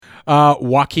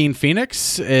Joaquin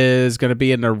Phoenix is going to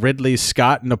be in the Ridley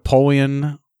Scott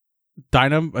Napoleon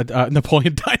Dynamite.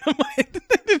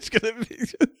 It's going to be...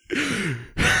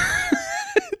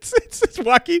 it's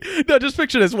Joaquin... No, just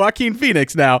picture this. Joaquin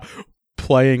Phoenix now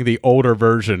playing the older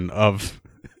version of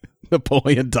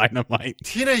Napoleon Dynamite.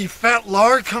 Tina, you fat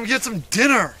lard, come get some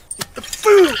dinner. The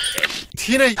food.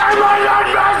 Tina, am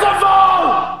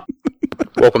I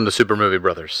unmerciful? Welcome to Super Movie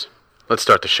Brothers. Let's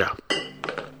start the show.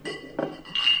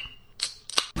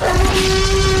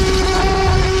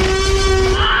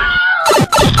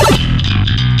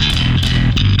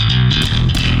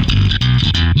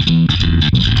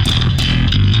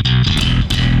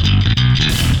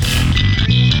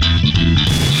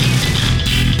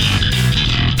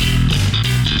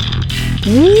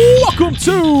 Welcome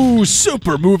to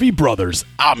Super Movie Brothers.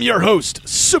 I'm your host,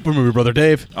 Super Movie Brother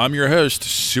Dave. I'm your host,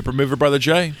 Super Movie Brother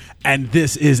Jay. And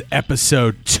this is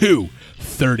episode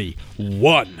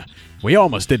 231. We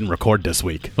almost didn't record this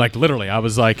week. Like literally, I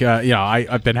was like,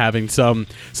 I've been having some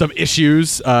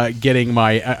issues getting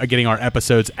our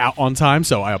episodes out on time.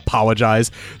 So I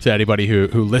apologize to anybody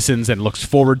who listens and looks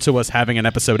forward to us having an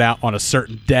episode out on a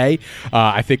certain day.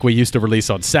 I think we used to release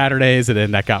on Saturdays, and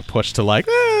then that got pushed to like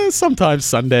sometimes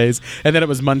Sundays, and then it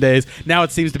was Mondays. Now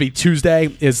it seems to be Tuesday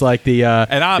is like the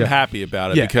and I'm happy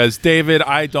about it because David,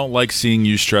 I don't like seeing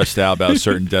you stressed out about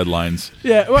certain deadlines.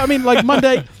 Yeah, well, I mean, like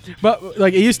Monday, but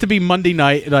like it used to be Monday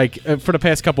night. Like for the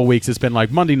past couple of weeks, it's been like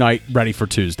Monday night ready for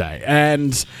Tuesday,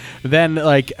 and then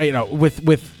like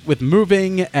with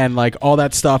moving and like all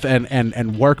that stuff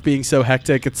and work being so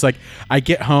hectic, it's like I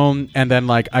get home and then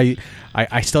like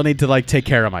I still need to like take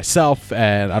care of myself,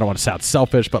 and I don't want to sound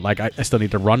selfish, but like I still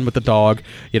need to run with the dog,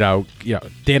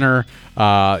 dinner,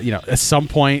 at some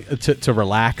point to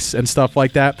relax and stuff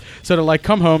like that. So to like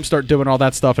come home, start doing all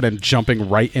that stuff, and then jumping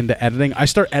right into editing. I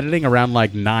start editing around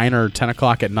like 9 or 10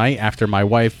 o'clock at night after my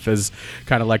wife is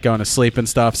kind of like going to sleep and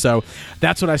stuff. So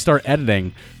that's when I start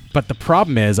editing. But the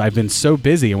problem is I've been so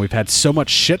busy and we've had so much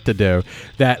shit to do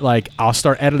that like I'll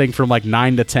start editing from like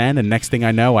 9 to 10, and next thing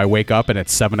I know I wake up and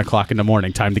it's 7 o'clock in the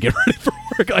morning, time to get ready for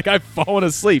work. Like I've fallen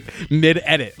asleep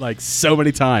mid-edit like so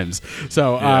many times.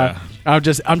 So I'm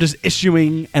just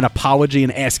issuing an apology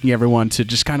and asking everyone to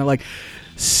just kind of like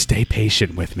stay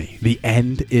patient with me. The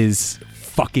end is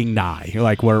fucking nigh.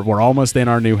 Like we're almost in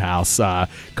our new house. A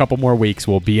couple more weeks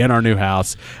we'll be in our new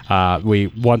house.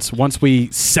 Once we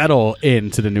settle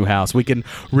into the new house, we can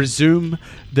resume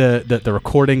the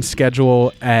recording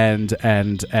schedule and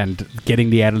getting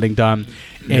the editing done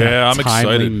in a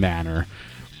timely manner.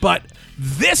 But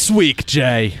this week,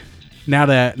 Jay, now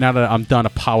that I'm done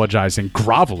apologizing,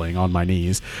 groveling on my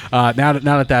knees, now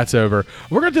that that's over,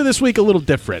 we're going to do this week a little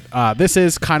different. This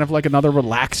is kind of like another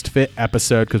relaxed fit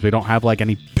episode because we don't have like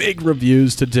any big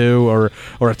reviews to do or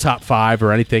a top 5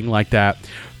 or anything like that.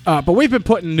 But we've been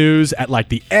putting news at like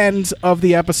the end of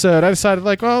the episode. I decided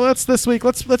like, well, let's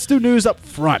do news up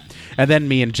front, and then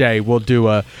me and Jay will do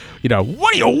a,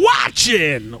 what are you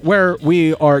watching? Where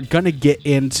we are gonna get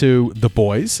into The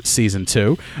Boys season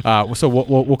 2. So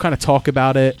we'll kind of talk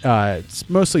about it. It's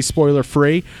mostly spoiler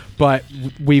free, but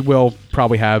we will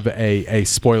probably have a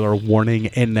spoiler warning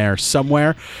in there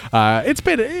somewhere. It's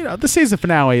been the season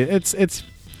finale. It's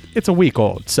a week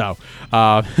old, so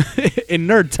in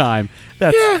nerd time,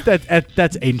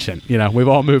 that's ancient. We've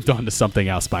all moved on to something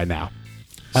else by now.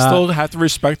 Still have to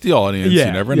respect the audience. You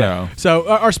never know. So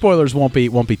our spoilers won't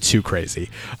be too crazy.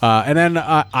 And then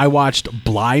I watched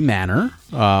Bly Manor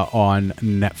on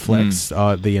Netflix.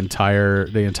 The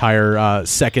entire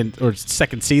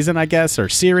second season, I guess, or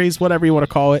series, whatever you want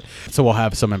to call it. So we'll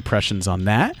have some impressions on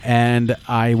that, and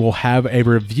I will have a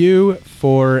review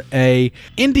for a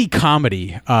indie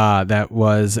comedy that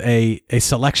was a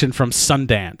selection from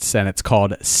Sundance, and it's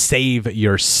called Save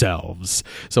Yourselves.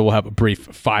 So we'll have a brief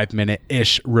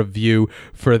 5-minute-ish review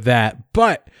for that.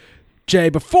 But Jay,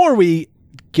 before we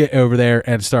get over there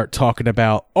and start talking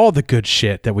about all the good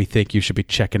shit that we think you should be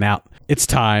checking out, it's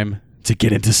time to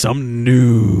get into some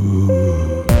news.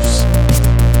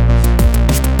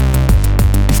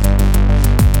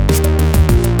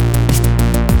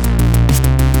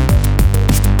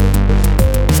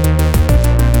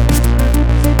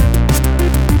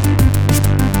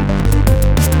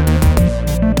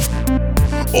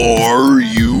 Are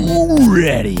you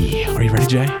ready? Are you ready,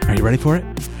 Jay? Are you ready for it?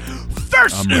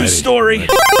 First news story.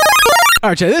 All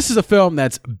right, Jay, this is a film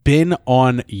that's been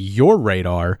on your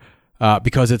radar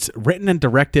because it's written and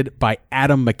directed by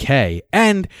Adam McKay,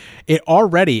 and it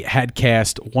already had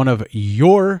cast one of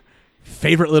your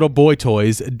favorite little boy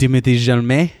toys, Timothée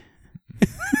Chalamet.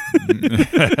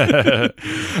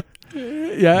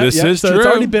 This is so true. It's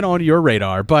already been on your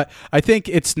radar, but I think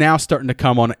it's now starting to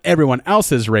come on everyone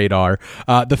else's radar.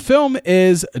 The film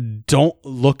is Don't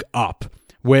Look Up,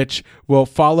 which will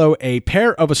follow a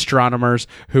pair of astronomers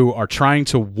who are trying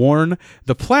to warn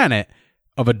the planet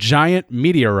of a giant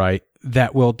meteorite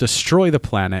that will destroy the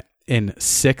planet in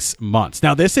 6 months.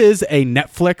 Now, this is a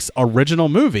Netflix original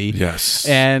movie. Yes.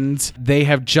 And they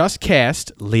have just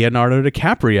cast Leonardo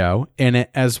DiCaprio in it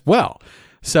as well.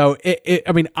 So,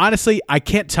 I mean, honestly, I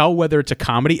can't tell whether it's a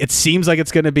comedy. It seems like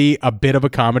it's going to be a bit of a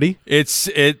comedy.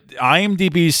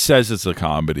 IMDb says it's a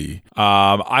comedy.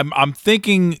 I'm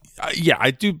thinking,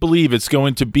 I do believe it's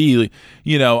going to be,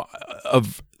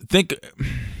 think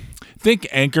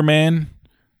Anchorman,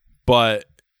 but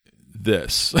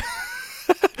this.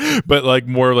 But like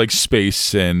more like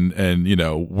space and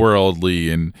worldly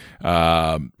and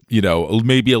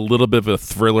maybe a little bit of a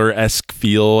thriller-esque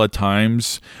feel at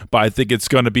times. But I think it's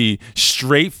going to be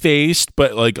straight-faced,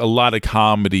 but like a lot of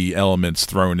comedy elements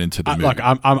thrown into the movie. Look,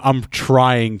 I'm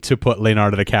trying to put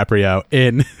Leonardo DiCaprio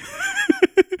in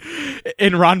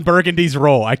in Ron Burgundy's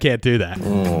role. I can't do that.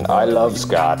 I love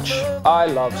scotch. I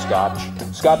love scotch.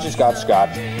 Scotchy, scotch,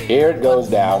 scotch. Here it goes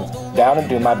down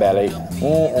into my belly.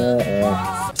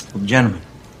 Gentlemen,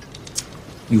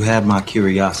 you have my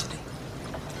curiosity,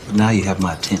 but now you have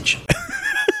my attention.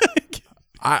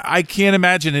 I can't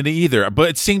imagine it either. But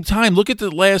at the same time, look at the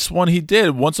last one he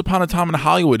did, Once Upon a Time in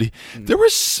Hollywood. There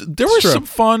was some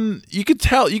fun. You could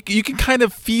tell. You can kind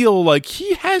of feel like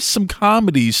he has some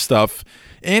comedy stuff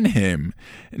in him.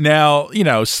 Now,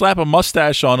 slap a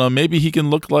mustache on him, maybe he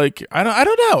can look like I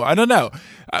don't know.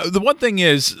 The one thing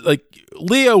is, like,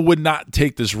 Leo would not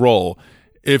take this role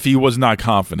if he was not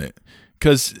confident,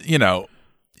 because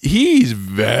he's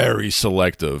very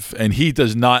selective, and he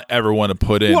does not ever want to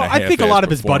put in. Well, I think a lot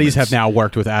of his buddies have now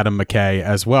worked with Adam McKay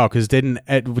as well. Because didn't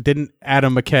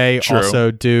Adam McKay also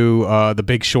do The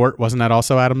Big Short? Wasn't that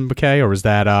also Adam McKay, or was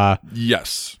that?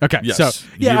 Yes. Okay. Yes. So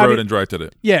he wrote and directed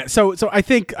it. Yeah. So I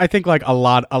think like a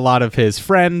lot of his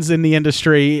friends in the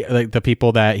industry, like the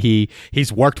people that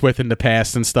he's worked with in the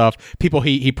past and stuff, people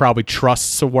he probably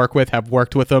trusts to work with, have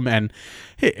worked with him, and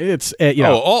it's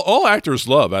all actors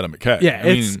love Adam McKay. Yeah,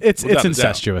 it's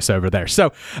incestuous over there.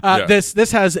 So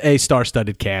this has a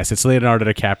star-studded cast. It's Leonardo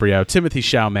DiCaprio, Timothée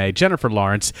Chalamet, Jennifer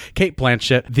Lawrence, Cate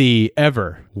Blanchett, the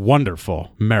ever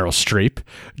wonderful Meryl Streep,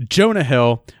 Jonah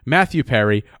Hill, Matthew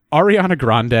Perry, Ariana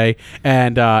Grande,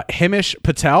 and Himesh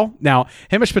Patel. Now,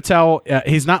 Himesh Patel,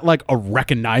 he's not like a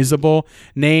recognizable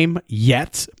name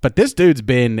yet, but this dude's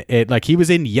been he was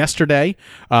in Yesterday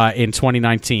in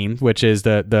 2019, which is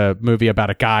the movie about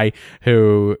a guy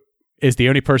who is the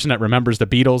only person that remembers the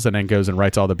Beatles and then goes and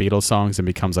writes all the Beatles songs and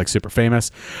becomes like super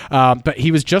famous. But he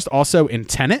was just also in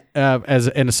Tenet as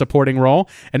in a supporting role,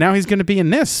 and now he's going to be in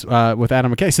this with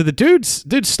Adam McKay. So the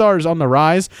dude's stars on the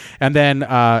rise, and then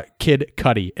Kid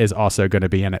Cudi is also going to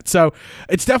be in it. So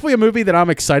it's definitely a movie that I'm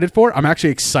excited for. I'm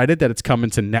actually excited that it's coming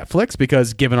to Netflix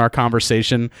because given our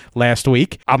conversation last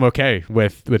week, I'm okay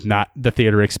with not the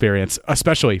theater experience,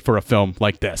 especially for a film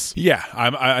like this. Yeah,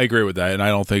 I agree with that, and I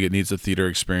don't think it needs a theater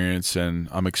experience. And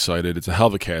I'm excited. It's a hell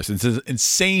of a cast. It's an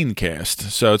insane cast.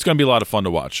 So it's going to be a lot of fun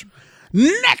to watch.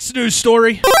 Next news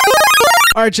story.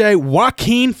 All right, Jay.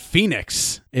 Joaquin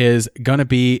Phoenix is going to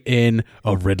be in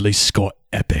a Ridley Scott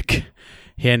epic.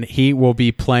 And he will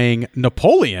be playing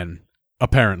Napoleon,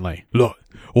 apparently. Look,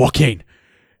 Joaquin,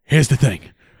 here's the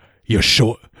thing. You're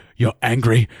short, you're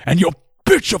angry, and you're a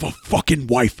bitch of a fucking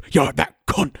wife. You're that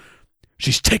cunt.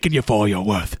 She's taking you for all you're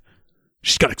worth.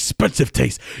 She's got expensive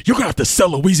taste. You're going to have to sell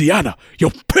Louisiana.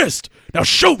 You're pissed. Now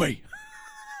show me.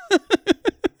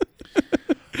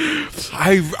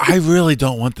 I really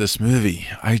don't want this movie.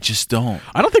 I just don't.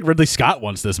 I don't think Ridley Scott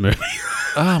wants this movie.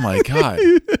 Oh, my God.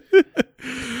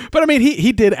 But, I mean,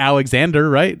 he did Alexander,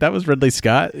 right? That was Ridley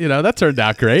Scott. That turned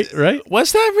out great, right?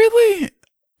 Was that really?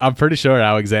 I'm pretty sure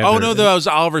Alexander. Oh, no, that was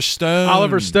Oliver Stone.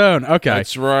 Oliver Stone. Okay.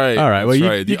 That's right. All right. Well, that's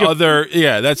right. The other,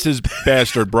 that's his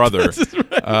bastard brother.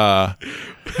 Right.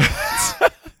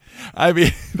 I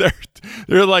mean,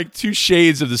 they're like two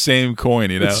shades of the same coin,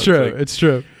 It's true. It's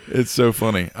true. It's so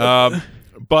funny.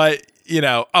 But, you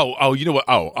know what?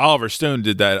 Oh, Oliver Stone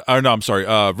did that. Oh, no, I'm sorry.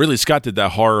 Ridley Scott did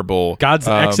that horrible. God's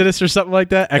Exodus or something like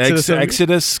that?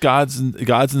 Exodus, Gods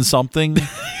and something.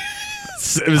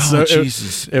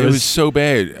 Jesus! It was so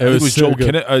bad. It was so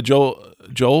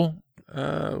Joel.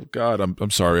 Oh God! I'm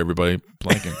sorry, everybody.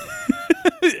 Blanking.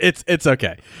 It's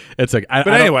okay. It's okay. But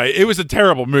anyway, it was a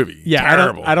terrible movie. Yeah,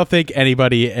 terrible. I don't think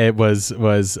anybody was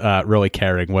really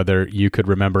caring whether you could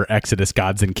remember Exodus,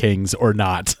 Gods and Kings or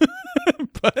not.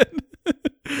 But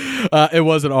It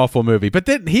was an awful movie. But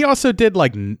he also did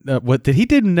like what did he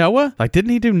do? Noah? Like,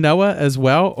 didn't he do Noah as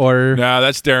well? Or no,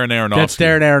 that's Darren Aronofsky. That's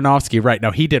Darren Aronofsky, right?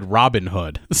 No, he did Robin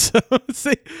Hood. So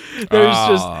see, there's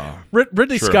just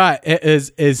Ridley Scott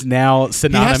is now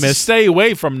synonymous. He has to stay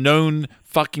away from known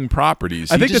fucking properties.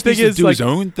 I think just the thing needs is, to do like, his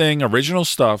own thing, original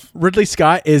stuff. Ridley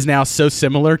Scott is now so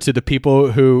similar to the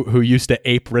people who used to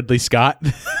ape Ridley Scott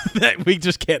that we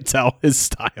just can't tell his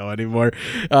style anymore,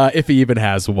 if he even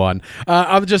has one.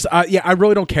 I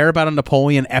really don't care about a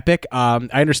Napoleon epic. I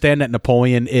understand that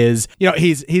Napoleon is,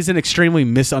 he's an extremely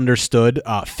misunderstood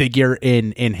figure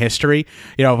in history.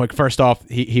 Like, first off,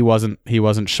 he wasn't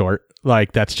short.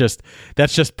 Like, that's just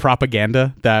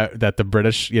propaganda that the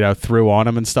British threw on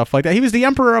him and stuff like that. He was the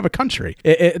emperor of a country.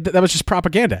 That was just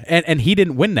propaganda, and he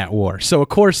didn't win that war. So of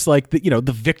course, like,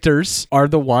 the victors are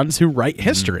the ones who write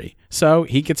history. So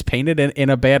he gets painted in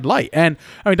a bad light. And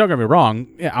I mean, don't get me wrong.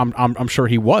 I'm sure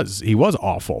he was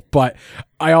awful, but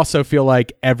I also feel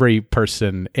like every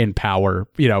person in power,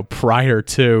 prior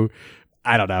to,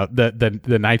 I don't know, the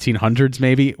 1900s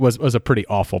maybe was a pretty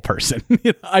awful person.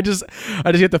 I just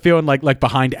get the feeling like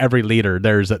behind every leader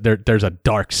there's a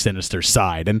dark, sinister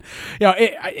side, and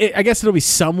I guess it'll be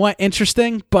somewhat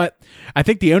interesting. But I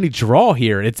think the only draw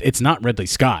here it's not Ridley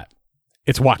Scott.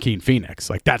 It's Joaquin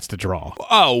Phoenix. Like, that's the draw.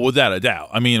 Oh, without a doubt.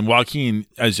 I mean, Joaquin,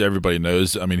 as everybody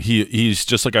knows, I mean, he's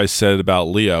just like I said about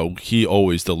Leo, he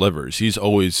always delivers. He's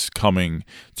always coming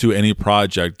to any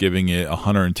project, giving it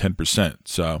 110%.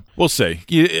 So we'll see.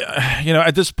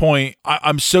 At this point,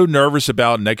 I'm so nervous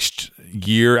about next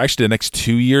year, actually the next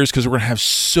 2 years, because we're going to have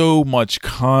so much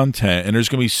content and there's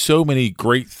going to be so many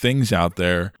great things out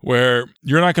there where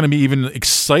you're not going to be even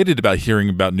excited about hearing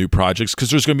about new projects because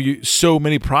there's going to be so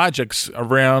many projects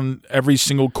around every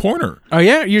single corner. Oh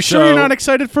yeah? You're sure you're not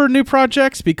excited for new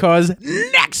projects? Because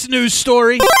next news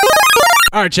story.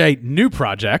 All right, Jay, new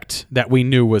project that we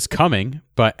knew was coming,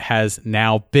 but has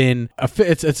now been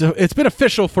it's been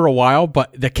official for a while,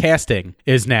 but the casting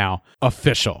is now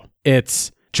official.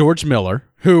 It's George Miller,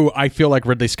 who I feel like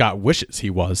Ridley Scott wishes he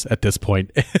was at this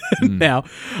point now,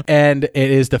 and it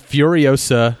is the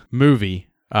Furiosa movie.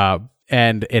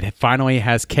 And it finally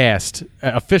has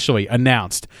officially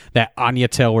announced that Anya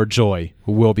Taylor-Joy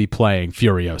will be playing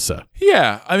Furiosa.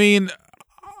 Yeah, I mean,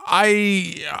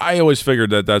 I always figured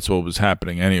that that's what was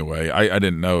happening anyway. I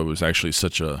didn't know it was actually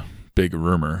such a big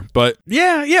rumor, but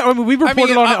yeah. I mean, we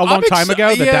reported on it a long time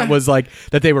ago that was like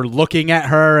that they were looking at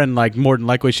her and like more than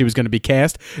likely she was going to be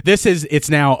cast. It's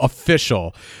now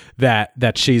official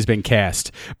that she's been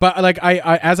cast. But like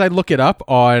I as I look it up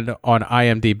on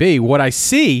IMDb, what I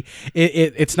see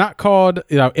it's not called,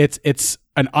 it's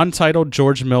an untitled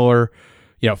George Miller,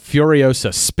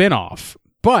 Furiosa spinoff.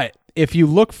 But if you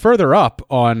look further up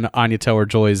on Anya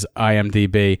Taylor-Joy's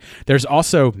IMDb, there's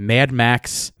also Mad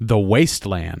Max: The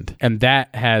Wasteland, and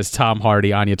that has Tom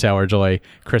Hardy, Anya Taylor-Joy,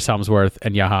 Chris Hemsworth,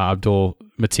 and Yahya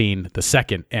Abdul-Mateen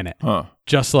II in it. Huh.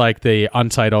 Just like the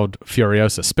untitled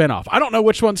Furiosa spinoff. I don't know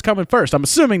which one's coming first. I'm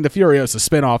assuming the Furiosa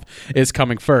spinoff is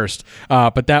coming first,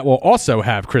 but that will also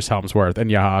have Chris Hemsworth and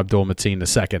Yahya Abdul-Mateen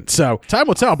II. So time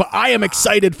will tell, but I am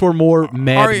excited for more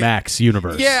Mad Max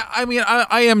universe. Yeah, I mean,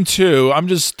 I am too. I'm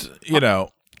just,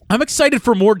 I'm excited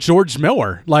for more George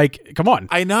Miller. Like, come on.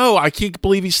 I know. I can't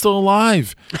believe he's still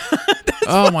alive.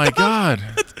 Oh, my God.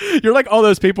 You're like all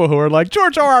those people who are like,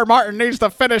 George R.R. Martin needs to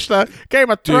finish the Game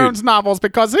of Thrones novels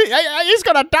because he's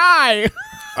going to die.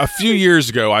 A few years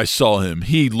ago, I saw him.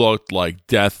 He looked like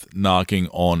death knocking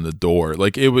on the door.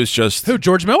 Like, it was just... Who,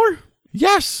 George Miller?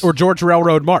 Yes. Or George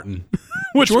Railroad Martin?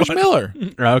 George Miller.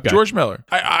 Okay. George Miller.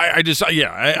 I just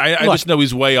just know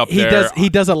he's way up there. He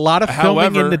does a lot of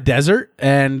filming in the desert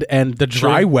and the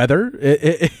dry weather.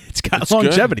 It's got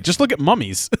longevity. Good. Just look at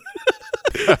Mummies.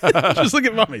 Just look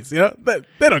at Mummies. They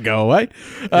don't go away.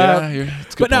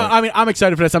 It's good. But no, I mean, I'm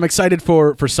excited for this. I'm excited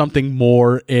for something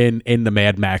more in the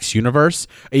Mad Max universe,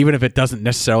 even if it doesn't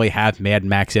necessarily have Mad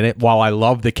Max in it. While I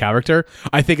love the character,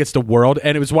 I think it's the world,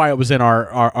 and it was why it was in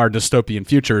our dystopian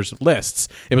futures lists.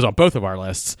 It was on both of our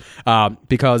lists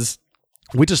because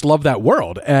we just love that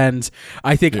world, and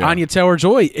I think Anya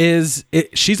Taylor-Joy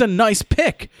she's a nice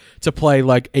pick to play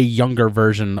like a younger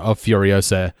version of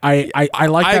Furiosa. I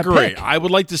like that agree. pick. I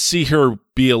would like to see her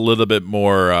be a little bit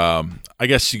more, I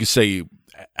guess you could say,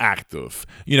 active.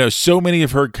 So many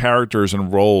of her characters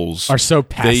and roles are so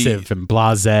passive and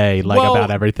blasé,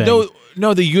 about everything.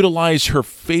 No, they utilize her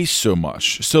face so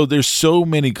much. So there's so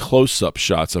many close-up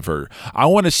shots of her. I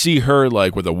want to see her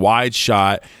like with a wide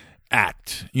shot,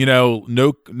 act,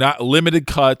 not limited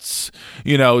cuts.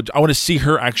 I want to see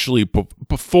her actually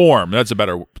perform. That's a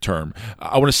better term.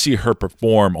 I want to see her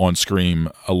perform on screen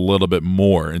a little bit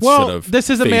more instead of this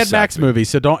is a Mad Max acting. movie,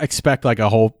 so don't expect like a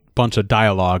whole bunch of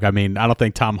dialogue. I mean, I don't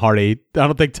think Tom Hardy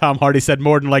said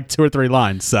more than like 2 or 3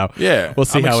 lines. So yeah, we'll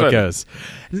see I'm how excited. it goes.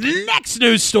 Next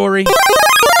news story.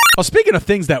 Well, speaking of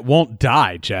things that won't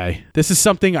die, Jay, this is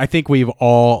something I think we've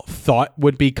all thought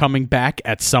would be coming back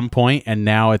at some point, and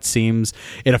now it seems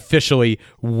it officially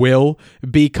will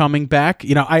be coming back.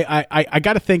 I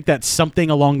got to think that something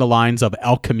along the lines of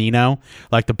El Camino,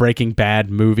 like the Breaking Bad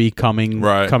movie coming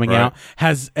out,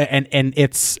 has and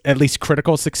its at least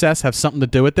critical success have something to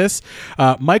do with this.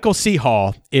 Michael C.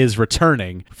 Hall is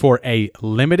returning for a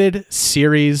limited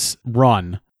series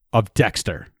run of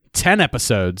Dexter. 10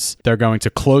 episodes, they're going to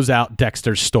close out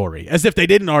Dexter's story, as if they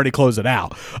didn't already close it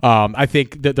out. I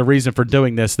think that the reason for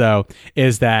doing this, though,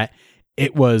 is that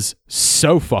it was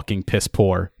so fucking piss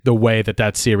poor the way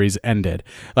that series ended.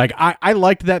 Like, I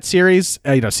liked that series,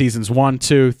 seasons 1,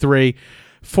 2, 3.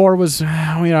 4 was, all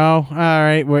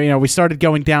right. We started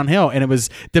going downhill, and it was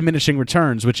diminishing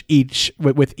returns, with each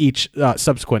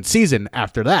subsequent season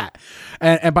after that.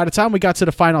 And by the time we got to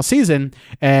the final season,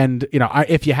 and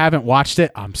if you haven't watched it,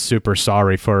 I'm super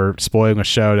sorry for spoiling a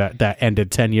show that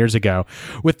ended 10 years ago.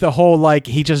 With the whole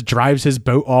he just drives his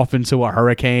boat off into a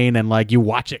hurricane, and you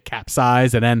watch it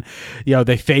capsize, and then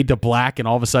they fade to black, and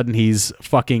all of a sudden he's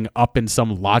fucking up in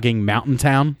some logging mountain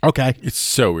town. Okay, it's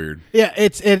so weird. Yeah,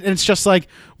 it's just like,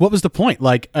 what was the point?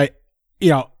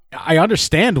 I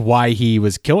understand why he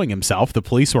was killing himself. The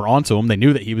police were onto him. They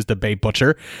knew that he was the Bay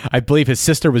Butcher. I believe his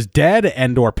sister was dead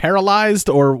and or paralyzed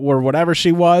or whatever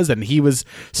she was, and he was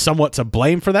somewhat to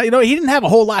blame for that. He didn't have a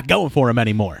whole lot going for him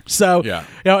anymore. So,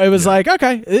 it was like,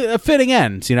 okay, a fitting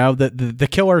end. The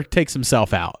killer takes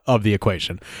himself out of the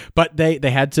equation. But they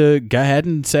had to go ahead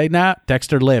and say, nah,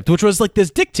 Dexter lived, which was like this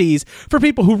dick tease for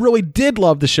people who really did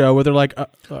love the show, where they're like,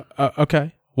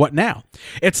 okay. What now?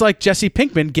 It's like Jesse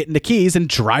Pinkman getting the keys and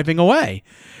driving away.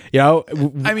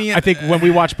 I think when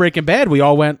we watched Breaking Bad, we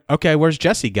all went, okay, where's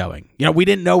Jesse going? We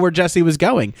didn't know where Jesse was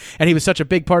going, and he was such a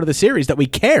big part of the series that we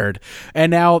cared.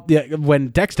 And now when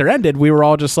Dexter ended, we were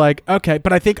all just like, okay.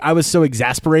 But I think I was so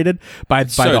exasperated by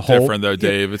the whole. It's so different though,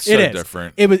 Dave. It's so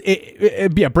different.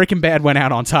 Breaking Bad went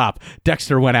out on top.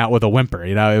 Dexter went out with a whimper.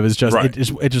 It was just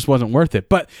it just wasn't worth it.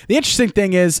 But the interesting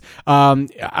thing is,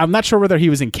 I'm not sure whether he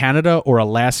was in Canada or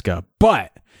Alaska,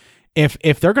 but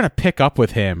if they're gonna pick up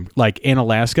with him in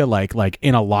Alaska, like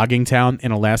in a logging town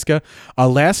in Alaska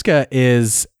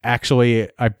is actually,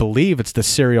 I believe, it's the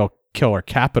serial killer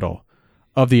capital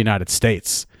of the United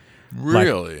States.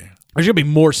 Really? There's gonna be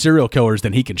more serial killers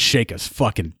than he can shake his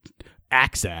fucking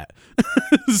axe at.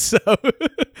 So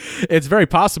it's very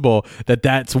possible that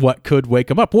that's what could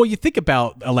wake him up. Well, you think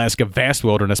about Alaska, vast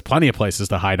wilderness, plenty of places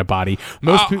to hide a body.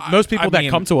 Most people that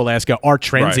come to Alaska are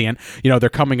transient. They're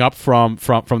coming up from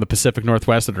the Pacific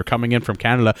Northwest, and they're coming in from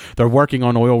Canada. They're working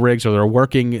on oil rigs, or they're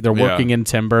working in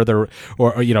timber. They're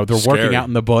working out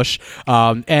in the bush.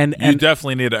 And you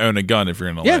definitely need to own a gun if you're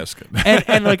in Alaska.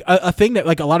 and a thing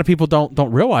that a lot of people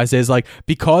don't realize is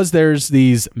because there's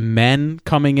these men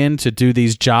coming in to do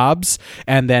these jobs,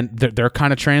 and then they're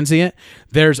kind of transient.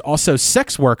 There's also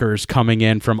sex workers coming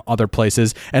in from other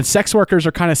places, and sex workers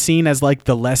are kind of seen as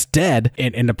the less dead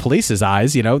in the police's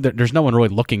eyes. There's no one really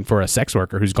looking for a sex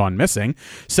worker who's gone missing.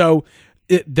 So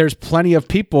there's plenty of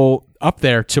people up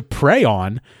there to prey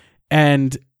on,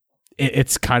 and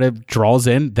it's kind of draws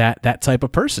in that type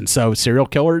of person. So serial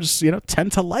killers,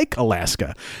 tend to like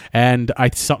Alaska, and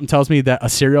something tells me that a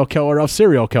serial killer of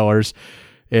serial killers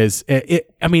is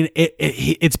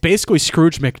it's basically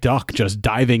Scrooge McDuck just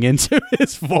diving into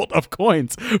his vault of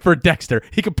coins for Dexter.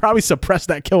 He could probably suppress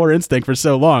that killer instinct for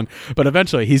so long, but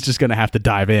eventually he's just going to have to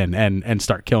dive in and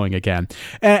start killing again.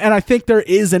 And I think there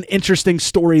is an interesting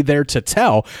story there to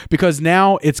tell, because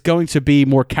now it's going to be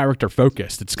more character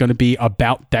focused. It's going to be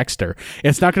about Dexter.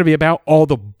 It's not going to be about all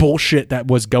the bullshit that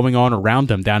was going on around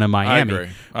him down in Miami,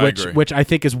 I agree. Which I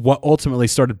think is what ultimately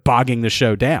started bogging the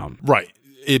show down. Right.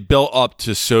 It built up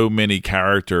to so many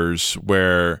characters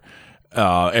where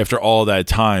after all that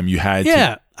time you had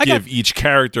to give each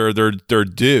character their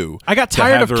due. I got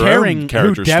tired of caring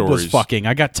who Deb was fucking.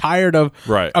 I got tired of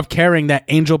caring that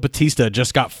Angel Batista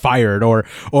just got fired or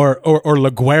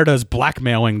LaGuardia's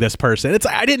blackmailing this person.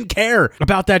 I didn't care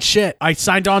about that shit. I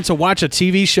signed on to watch a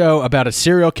TV show about a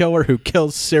serial killer who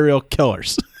kills serial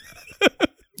killers.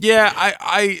 Yeah,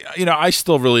 I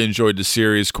still really enjoyed the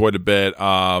series quite a bit.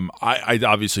 I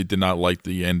obviously did not like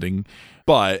the ending,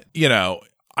 but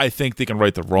I think they can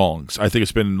right the wrongs. I think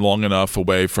it's been long enough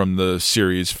away from the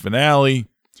series finale,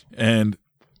 and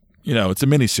it's a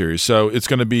miniseries, so it's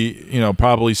going to be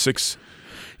probably 6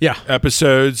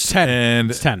 episodes. 10. And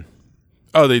it's 10.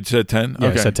 Oh, they said 10? Yeah,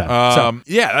 okay. they said 10.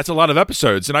 Yeah, that's a lot of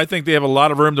episodes, and I think they have a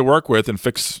lot of room to work with and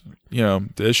fix, the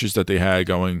issues that they had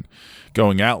going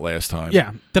out last time.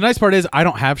 Yeah. The nice part is I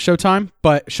don't have Showtime,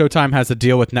 but Showtime has a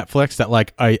deal with Netflix that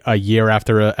like a year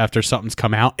after something's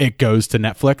come out, it goes to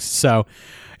Netflix. So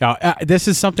this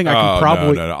is something I can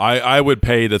probably... No. I would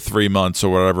pay the 3 months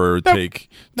or whatever it take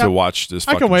to watch this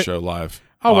fucking show live.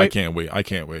 I can't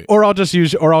wait. Or I'll just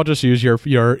use your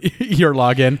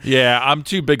login. Yeah, I'm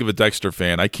too big of a Dexter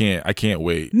fan. I can't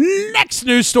wait. Next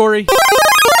news story.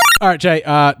 All right, Jay,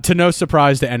 to no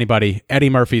surprise to anybody, Eddie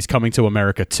Murphy's Coming to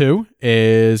America 2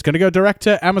 is going to go direct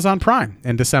to Amazon Prime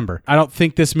in December. I don't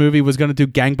think this movie was going to do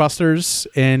gangbusters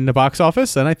in the box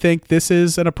office, and I think this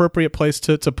is an appropriate place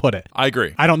to put it. I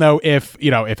agree. I don't know if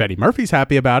Eddie Murphy's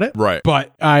happy about it. Right.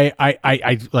 But I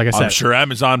like I said, I'm sure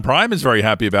Amazon Prime is very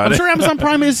happy about it. I'm sure Amazon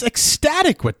Prime is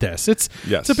ecstatic with this. It's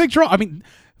a big draw. I mean,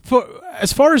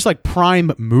 as far as like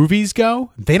Prime movies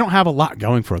go, they don't have a lot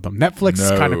going for them.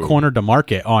 Netflix kind of cornered the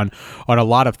market on a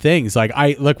lot of things. Like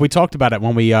we talked about it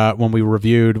when we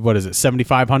reviewed, what is it,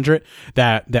 7500,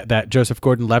 that Joseph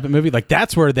Gordon-Levitt movie. Like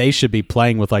that's where they should be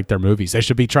playing with like their movies. They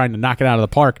should be trying to knock it out of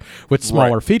the park with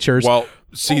smaller features. Well,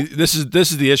 see, this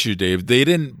is the issue, Dave. They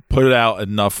didn't put out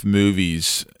enough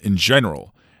movies in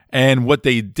general. And what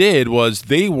they did was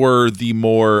they were the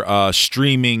more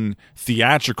streaming,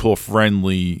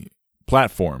 theatrical-friendly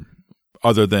platform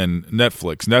other than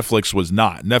Netflix. Netflix was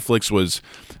not. Netflix was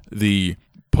the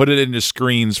put it into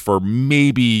screens for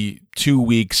maybe 2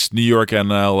 weeks, New York and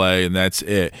LA, and that's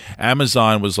it.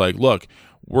 Amazon was like, look,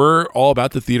 we're all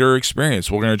about the theater experience.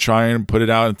 We're going to try and put it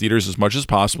out in theaters as much as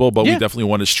possible, but we definitely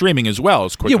want it streaming as well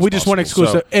as quick as possible. Yeah, we just want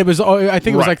exclusive. So, it was, I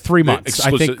think it was like 3 months.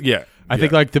 I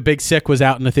think like The Big Sick was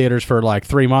out in the theaters for like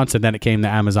 3 months, and then it came to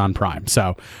Amazon Prime.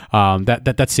 So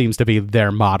that seems to be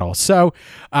their model. So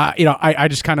I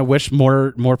just kind of wish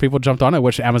more people jumped on it. I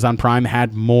wish Amazon Prime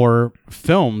had more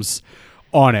films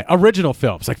on it, original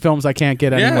films, like films I can't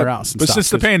get anywhere else. But since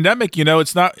the pandemic,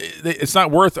 it's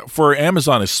not worth for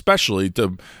Amazon especially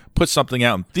to put something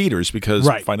out in theaters because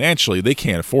financially they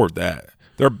can't afford that.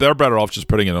 They're better off just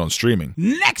putting it on streaming.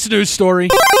 Next news story.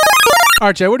 All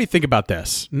right, Jay, what do you think about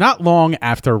this? Not long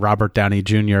after Robert Downey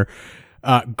Jr.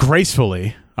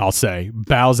 Gracefully, I'll say,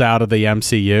 bows out of the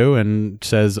MCU and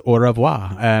says au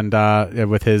revoir. And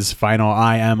with his final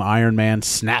I am Iron Man,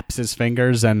 snaps his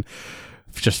fingers and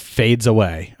just fades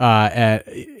away.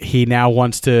 He now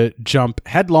wants to jump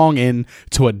headlong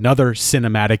into another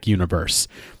cinematic universe.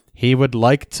 He would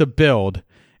like to build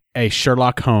a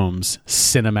Sherlock Holmes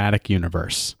cinematic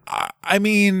universe. I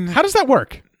mean, how does that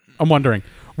work? I'm wondering.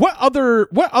 What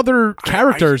other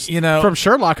characters from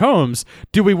Sherlock Holmes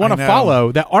do we want to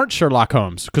follow that aren't Sherlock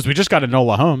Holmes? Because we just got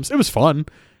Enola Holmes. It was fun.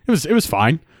 It was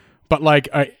fine. But like,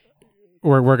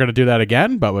 we're going to do that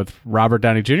again, but with Robert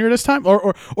Downey Jr. this time,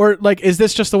 or like, is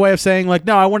this just a way of saying like,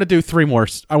 no, I want to do 3 more.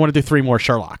 I want to do 3 more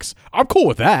Sherlocks. I'm cool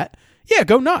with that. Yeah,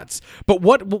 go nuts. But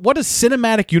what does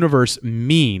cinematic universe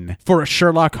mean for a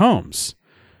Sherlock Holmes?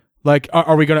 Like,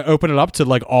 are we going to open it up to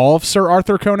like all of Sir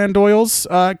Arthur Conan Doyle's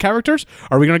characters?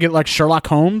 Are we going to get like Sherlock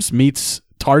Holmes meets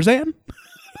Tarzan?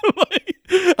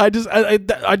 I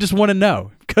just want to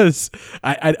know because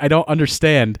I don't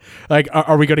understand. Like,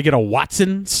 are we going to get a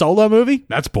Watson solo movie?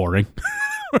 That's boring.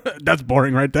 That's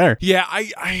boring right there. Yeah,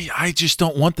 I just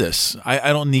don't want this.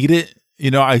 I don't need it.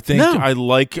 I think I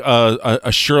like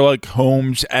a Sherlock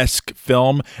Holmes-esque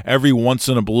film every once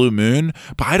in a blue moon,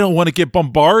 but I don't want to get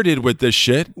bombarded with this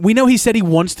shit. We know he said he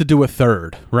wants to do a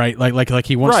third, right? Like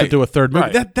he wants to do a third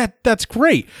movie. Right. That's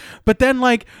great. But then,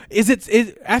 like, is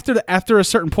after a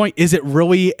certain point, is it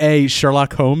really a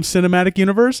Sherlock Holmes cinematic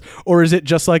universe, or is it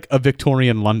just like a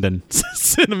Victorian London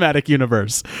cinematic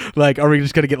universe? Like, are we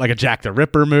just gonna get like a Jack the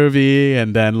Ripper movie,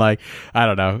 and then like I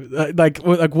don't know, like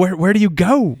where do you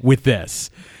go with this?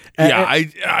 Yeah,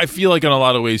 I feel like in a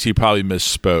lot of ways he probably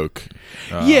misspoke.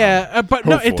 But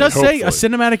no, it does say a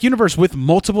cinematic universe with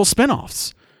multiple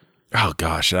spinoffs. Oh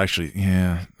gosh, actually,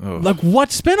 yeah. Ugh. Like what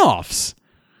spinoffs?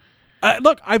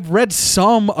 Look, I've read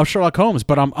some of Sherlock Holmes,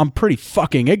 but I'm pretty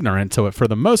fucking ignorant to it for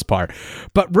the most part.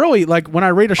 But really, like when I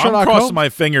read a Sherlock Holmes, I'm crossing my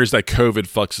fingers that COVID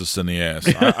fucks us in the ass.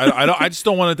 I just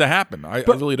don't want it to happen. I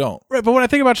really don't. Right, but when I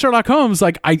think about Sherlock Holmes,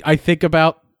 like I think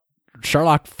about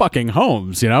Sherlock fucking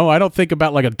Holmes, I don't think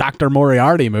about like a Dr.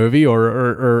 Moriarty movie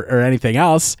or anything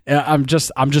else. I'm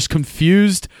just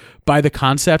confused by the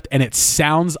concept, and it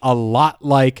sounds a lot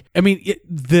like, I mean,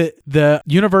 the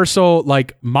Universal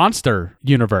like monster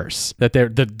universe, that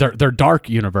their dark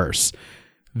universe,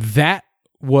 that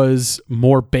was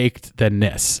more baked than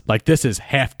this. Like, this is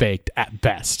half baked at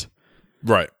best.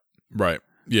 Right.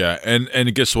 Yeah,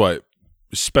 and guess what?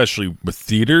 Especially with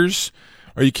theaters.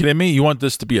 Are you kidding me? You want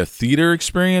this to be a theater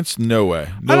experience? No way.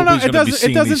 I don't know. Nobody's gonna be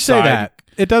seeing It doesn't these say side- that.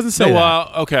 It doesn't say that.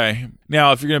 Well, okay.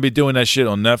 Now, if you're going to be doing that shit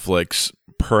on Netflix,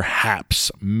 perhaps,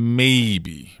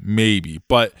 maybe.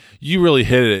 But you really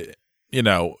hit it, in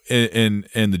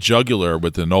the jugular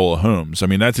with the Enola Holmes. I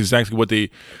mean, that's exactly what they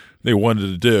wanted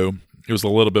to do. It was a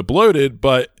little bit bloated,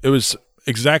 but it was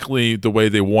exactly the way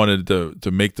they wanted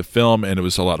to make the film, and it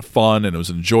was a lot of fun, and it was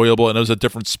enjoyable, and it was a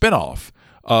different spinoff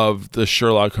of the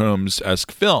Sherlock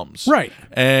Holmes-esque films. Right.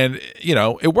 And,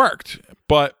 it worked.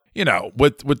 But,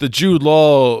 with the Jude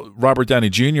Law, Robert Downey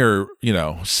Jr.,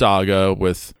 saga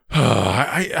with,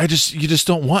 you just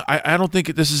don't want, I don't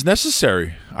think this is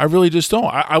necessary. I really just don't.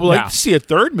 I would like to see a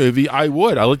third movie. I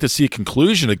would. I'd like to see a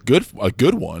conclusion, a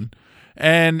good one.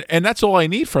 And that's all I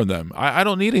need from them. I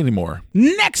don't need any more.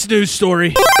 Next news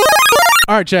story.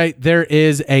 All right, Jay, there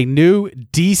is a new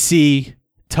DC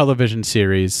television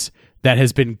series that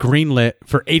has been greenlit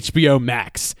for HBO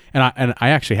Max, and I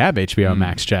actually have HBO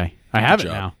Max, Jay. I have it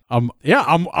now. I'm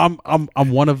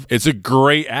one of. It's a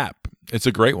great app. It's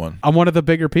a great one. I'm one of the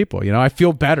bigger people. I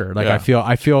feel better. Like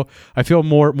Yeah. I feel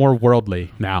more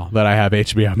worldly now that I have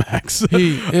HBO Max.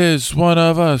 He is one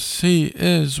of us. He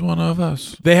is one of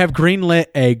us. They have greenlit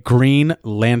a Green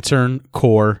Lantern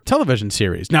Corps television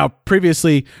series. Now,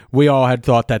 previously, we all had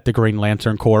thought that the Green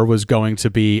Lantern Corps was going to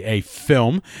be a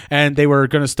film, and they were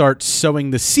going to start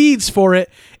sowing the seeds for it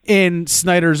in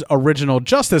Snyder's original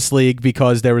Justice League,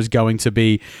 because there was going to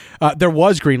be there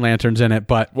was Green Lanterns in it,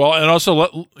 but Well, and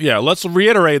also, let's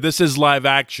reiterate, this is live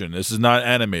action. This is not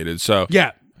animated. So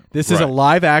yeah, this is a Right.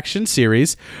 live action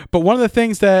series. But one of the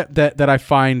things that I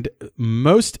find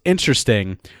most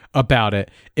interesting about it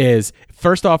is,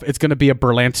 first off, it's going to be a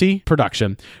Berlanti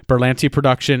production. Berlanti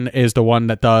production is the one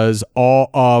that does all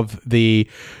of the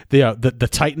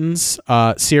Titans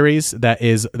series that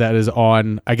is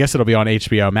on. I guess it'll be on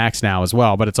HBO Max now as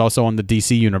well, but it's also on the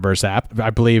DC Universe app. I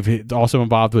believe he's also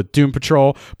involved with Doom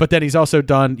Patrol, but then he's also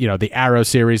done the Arrow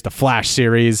series, the Flash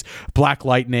series, Black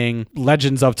Lightning,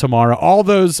 Legends of Tomorrow. All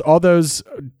those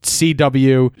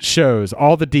CW shows,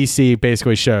 all the DC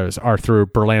basically shows are through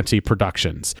Berlanti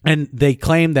Productions. And they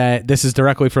claim that this is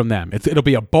directly from them. It'll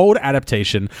be a bold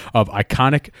adaptation of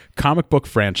iconic comic book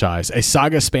franchise, a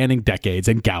saga spanning decades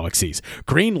and galaxies.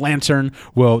 Green Lantern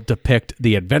will depict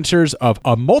the adventures of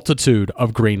a multitude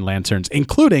of Green Lanterns,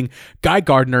 including Guy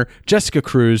Gardner, Jessica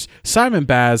Cruz, Simon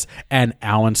Baz, and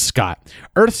Alan Scott.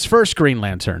 Earth's first Green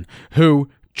Lantern, who,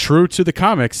 true to the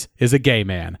comics, is a gay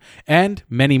man, and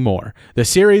many more. The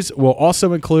series will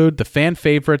also include the fan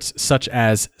favorites such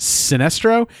as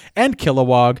Sinestro and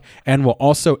Kilowog, and will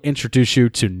also introduce you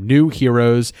to new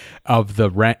heroes in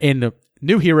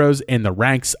the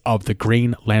ranks of the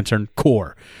Green Lantern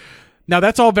Corps. Now,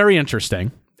 that's all very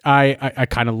interesting. I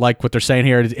kind of like what they're saying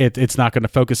here. It's not going to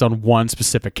focus on one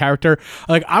specific character.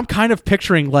 Like, I'm kind of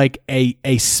picturing like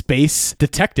a space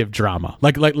detective drama,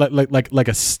 like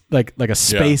a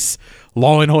space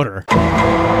Law and Order.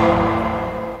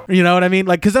 You know what I mean?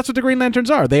 Like, because that's what the Green Lanterns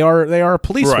are. They are a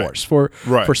police force for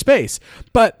space.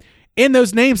 But in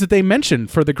those names that they mentioned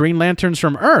for the Green Lanterns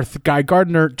from Earth, Guy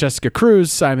Gardner, Jessica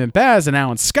Cruz, Simon Baz, and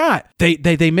Alan Scott, they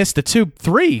missed the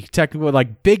 2-3 technically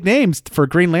like big names for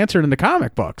Green Lantern in the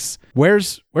comic books.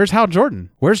 Where's Hal Jordan?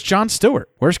 Where's John Stewart?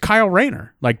 Where's Kyle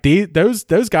Rayner? Like those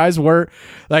guys were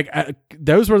like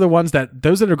those were the ones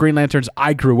those are the Green Lanterns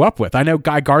I grew up with. I know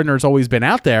Guy Gardner's always been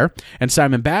out there, and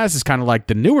Simon Baz is kind of like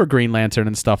the newer Green Lantern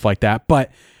and stuff like that,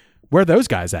 but where are those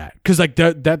guys at? Because like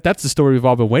that's the story we've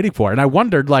all been waiting for, and I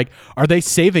wondered, like, are they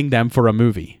saving them for a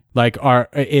movie? Like,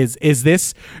 is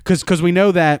this because we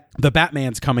know that the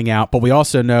Batman's coming out, but we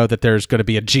also know that there's going to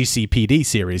be a GCPD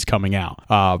series coming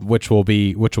out, which will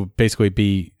basically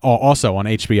be also on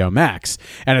HBO Max,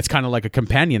 and it's kind of like a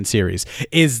companion series.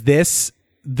 Is this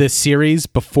the series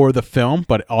before the film,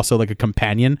 but also like a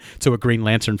companion to a Green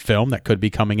Lantern film that could be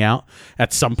coming out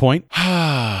at some point?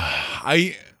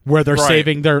 Where they're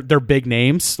saving their big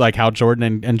names like Hal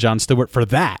Jordan and John Stewart for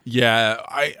that. Yeah,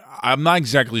 I'm not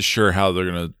exactly sure how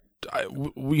they're going to,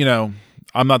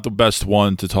 I'm not the best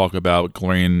one to talk about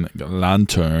Green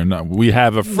Lantern. We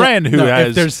have a friend who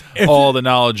has all the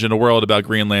knowledge in the world about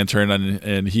Green Lantern,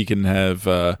 and he can have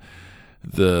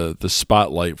the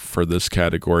spotlight for this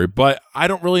category. But I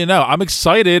don't really know. I'm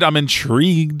excited. I'm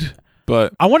intrigued.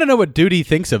 But I want to know what Duty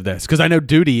thinks of this, because I know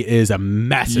Duty is a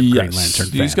massive Green Lantern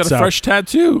fan. He's got a fresh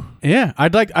tattoo. Yeah,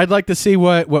 I'd like to see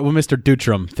what Mr.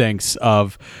 Dutram thinks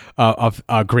of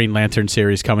a Green Lantern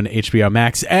series coming to HBO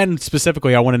Max, and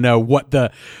specifically, I want to know what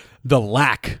the the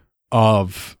lack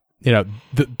of,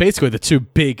 basically the two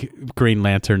big Green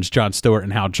Lanterns, Jon Stewart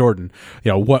and Hal Jordan,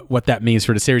 what that means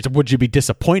for the series. Would you be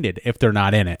disappointed if they're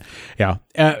not in it?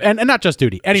 And not just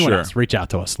Duty. Anyone else, reach out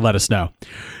to us. Let us know.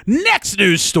 Next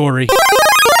news story.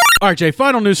 All right, Jay,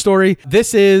 final news story.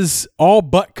 This is all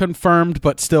but confirmed,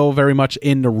 but still very much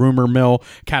in the rumor mill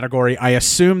category. I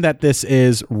assume that this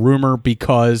is rumor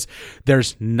because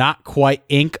there's not quite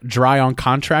ink dry on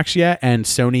contracts yet, and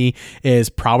Sony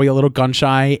is probably a little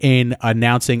gun-shy in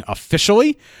announcing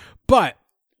officially. But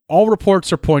all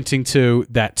reports are pointing to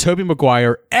that Tobey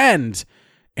Maguire and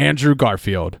Andrew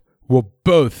Garfield will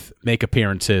both make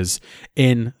appearances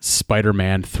in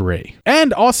Spider-Man 3.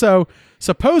 And also,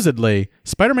 supposedly,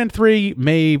 Spider-Man 3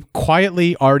 may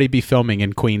quietly already be filming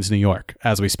in Queens, New York,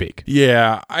 as we speak.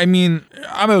 Yeah, I mean,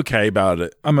 I'm okay about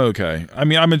it. I'm okay. I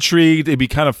mean, I'm intrigued. It'd be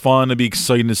kind of fun. It'd be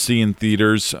exciting to see in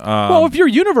theaters. Well, if you're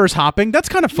universe hopping, that's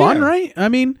kind of fun, right? I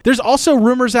mean, there's also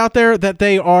rumors out there that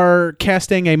they are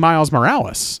casting a Miles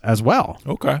Morales as well.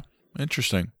 Okay,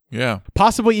 interesting. Yeah,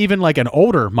 possibly even like an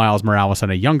older Miles Morales and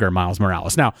a younger Miles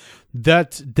Morales. Now,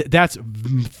 that's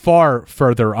far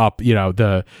further up,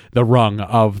 the rung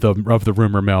of the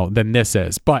rumor mill than this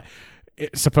is. But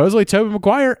supposedly, Tobey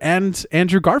Maguire and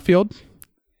Andrew Garfield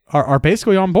are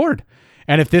basically on board.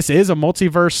 And if this is a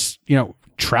multiverse,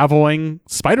 traveling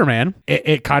Spider-Man,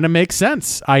 it kind of makes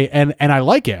sense. I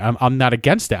like it. I'm not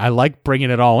against it. I like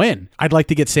bringing it all in. I'd like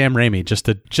to get Sam Raimi just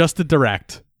to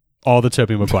direct all the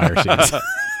Tobey Maguire scenes.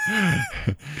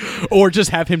 Or just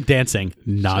have him dancing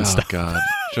nonstop. Oh God!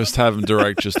 Just have him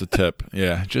direct just a tip.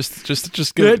 Yeah, just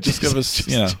give us.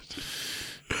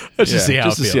 Let's just see how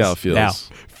it feels. Now,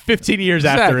 15 years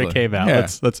after it came out,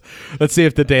 let's see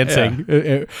if the dancing,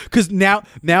 because now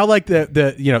like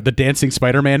the dancing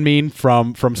Spider-Man meme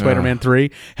from Spider-Man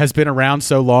 3 has been around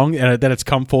so long and that it's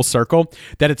come full circle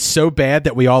that it's so bad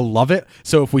that we all love it.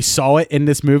 So if we saw it in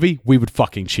this movie, we would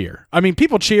fucking cheer. I mean,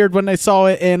 people cheered when they saw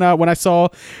it in when I saw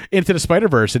Into the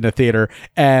Spider-Verse in the theater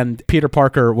and Peter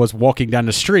Parker was walking down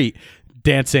the street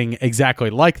dancing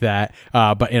exactly like that,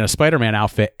 but in a Spider-Man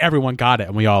outfit. Everyone got it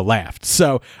and we all laughed.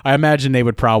 So I imagine they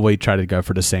would probably try to go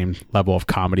for the same level of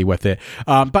comedy with it.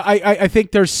 But I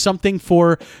think there's something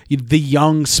for the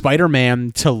young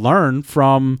Spider-Man to learn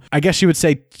from, I guess you would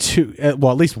say at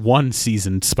least one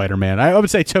seasoned Spider-Man. I would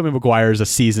say Tobey Maguire is a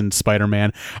seasoned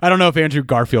Spider-Man. I don't know if Andrew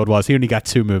Garfield was. He only got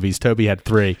 2 movies. Tobey had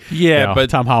 3. Yeah, but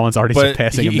Tom Holland's already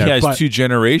surpassing him there. He has 2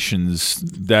 generations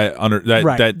that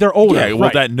they're older. Yeah,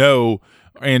 that know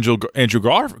Andrew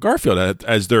Garfield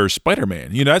as their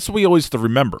Spider-Man. That's what we always have to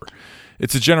remember.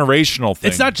 It's a generational thing.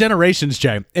 It's not generations,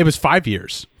 Jay. It was 5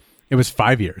 years.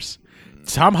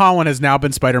 Tom Holland has now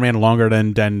been Spider-Man longer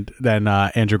than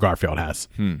Andrew Garfield has.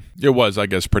 It was, I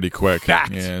guess, pretty quick.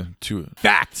 Fact. Yeah, 2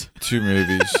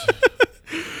 movies.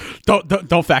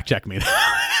 Don't fact check me.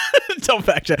 Don't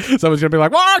fact check. Someone's gonna be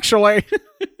like, well, actually,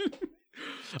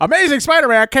 Amazing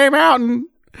Spider-Man came out and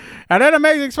then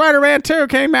Amazing Spider-Man 2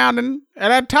 came out, and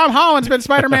then Tom Holland's been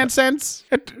Spider-Man since.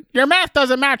 Your math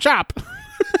doesn't match up.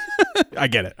 I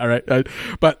get it, all right?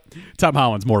 But Tom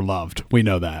Holland's more loved. We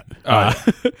know that.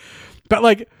 But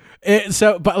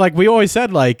we always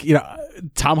said,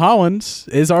 Tom Holland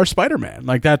is our Spider-Man.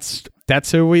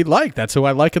 That's who we like. That's who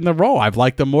I like in the role. I've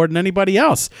liked them more than anybody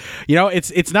else.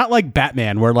 It's not like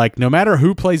Batman, where no matter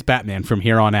who plays Batman from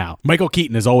here on out, Michael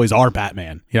Keaton is always our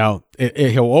Batman. He'll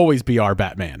always be our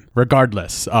Batman,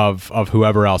 regardless of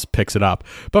whoever else picks it up.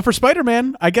 But for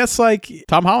Spider-Man, I guess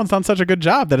Tom Holland's done such a good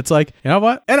job that it's you know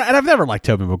what? And I've never liked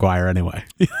Tobey Maguire anyway.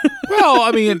 Well,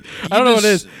 I mean, I don't know what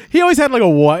it is. He always had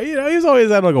he's always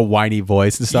had a whiny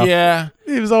voice and stuff. Yeah,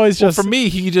 he was always just. Well, for me,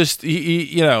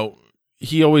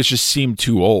 he always just seemed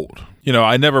too old.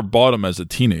 I never bought him as a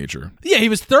teenager. Yeah, he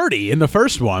was 30 in the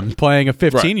first one, playing a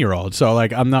 15-year-old. Right. So,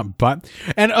 I'm not,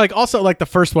 and also the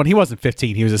first one, he wasn't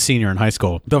 15. He was a senior in high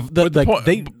school. They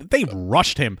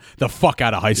rushed him the fuck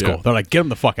out of high school. Yeah. They're like, get him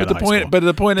the fuck out of high school. But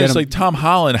the point is, Tom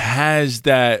Holland has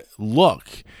that look.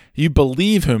 You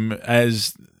believe him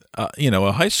as a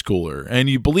high schooler, and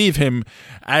you believe him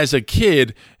as a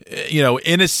kid,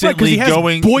 innocently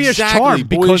going boyish charm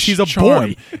because he's a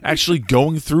boy, actually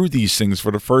going through these things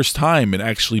for the first time and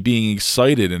actually being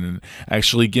excited and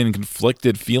actually getting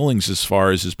conflicted feelings as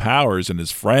far as his powers and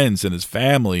his friends and his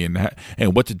family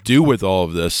and what to do with all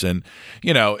of this. And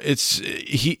it's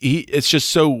just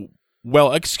so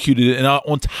well executed. And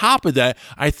on top of that,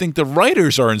 I think the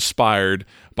writers are inspired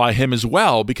by him as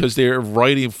well, because they're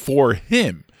writing for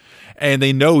him. And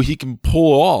they know he can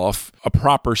pull off a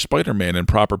proper Spider-Man and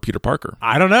proper Peter Parker.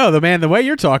 I don't know. The way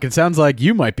you're talking sounds like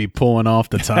you might be pulling off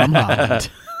the Tom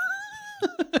Holland.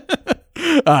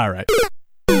 All right.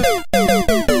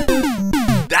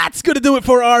 do it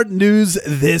for our news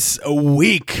this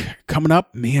week. Coming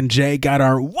up, me and Jay got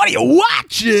our What Are You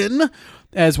Watching?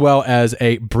 As well as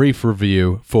a brief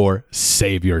review for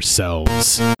Save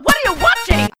Yourselves. What are you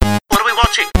watching? What are we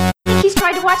watching? I think he's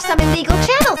trying to watch some illegal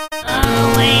channel.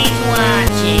 Always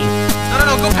watching.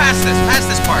 No, go past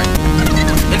this part.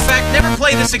 In fact, never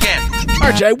play this again. All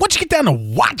right, Jay, what you get down to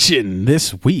watching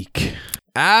this week?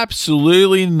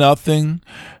 Absolutely nothing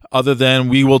other than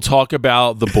we will talk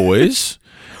about The Boys.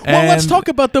 Well, let's talk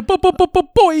about the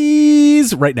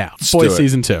Boys right now. Let's Boys do it.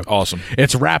 season 2. Awesome.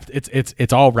 It's wrapped.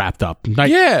 It's all wrapped up.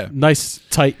 Nice,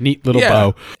 tight, neat little Yeah.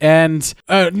 bow. And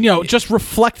just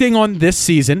reflecting on this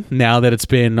season now that it's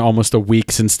been almost a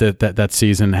week since that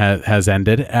season has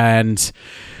ended, and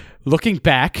looking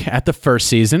back at the first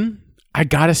season, I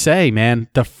gotta say, man,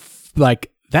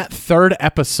 that third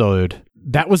episode.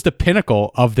 That was the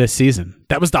pinnacle of this season.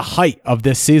 That was the height of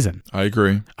this season. I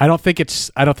agree. I don't think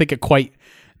it quite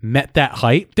met that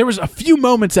height. There was a few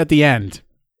moments at the end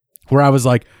where I was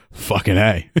like, fucking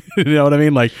A. You know what I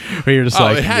mean? Like, where you're just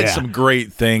like, it had some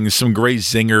great things, some great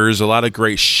zingers, a lot of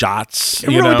great shots. It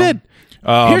really did.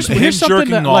 Here's him something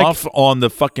jerking that, off on the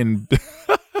fucking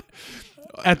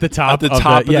at the top, of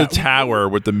the tower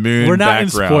with the moon. We're not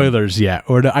background. in spoilers yet.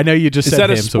 I know you just Is said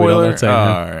that a him, so we don't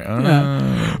spoiler? say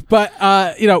him.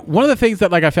 But one of the things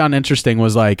that I found interesting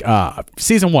was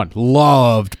season 1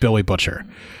 loved Billy Butcher.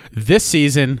 This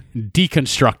season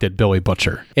deconstructed Billy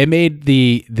Butcher. It made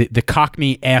the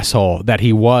Cockney asshole that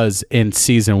he was in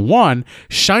season 1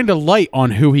 shined a light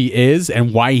on who he is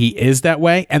and why he is that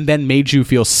way, and then made you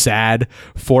feel sad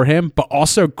for him, but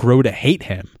also grow to hate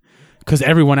him. Because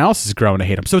everyone else is growing to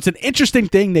hate him. So it's an interesting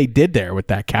thing they did there with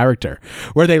that character,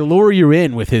 where they lure you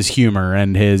in with his humor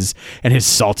and his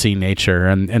salty nature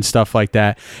and stuff like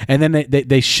that. And then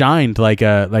they shined like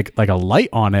a light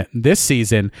on it this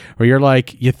season, where you're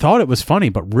like, you thought it was funny,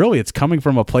 but really it's coming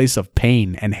from a place of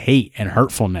pain and hate and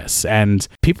hurtfulness. And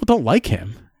people don't like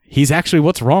him. He's actually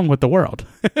what's wrong with the world.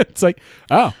 It's like,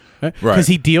 oh. Because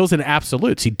he deals in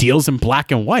absolutes. He deals in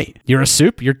black and white. You're a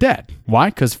soup, you're dead. Why?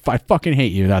 Because I fucking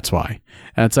hate you. That's why.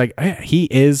 And it's like,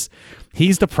 he's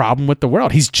the problem with the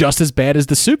world. He's just as bad as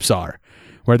the soups are,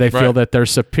 where they feel that they're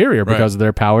superior because of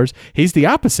their powers. He's the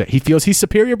opposite. He feels he's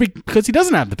superior because he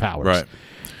doesn't have the powers.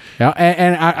 Right.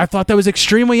 And I thought that was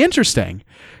extremely interesting.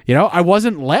 I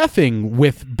wasn't laughing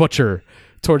with Butcher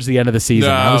towards the end of the season.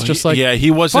 I was just like,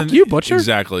 he wasn't. Fuck you, Butcher.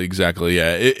 Exactly.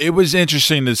 Yeah, it was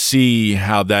interesting to see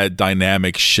how that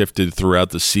dynamic shifted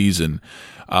throughout the season,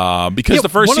 because the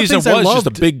first season was just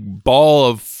a big ball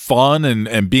of fun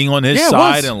and being on his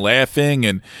side and laughing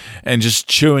and just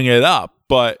chewing it up.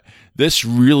 But this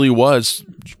really was,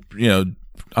 I don't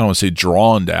want to say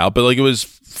drawn out, but it was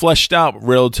fleshed out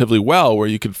relatively well, where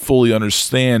you could fully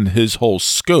understand his whole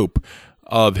scope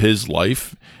of his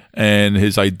life and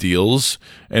his ideals,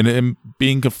 and him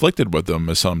being conflicted with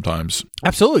them sometimes.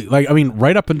 Absolutely.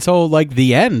 Right up until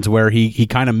the end, where he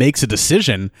kind of makes a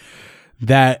decision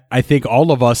that I think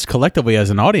all of us collectively as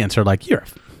an audience are like,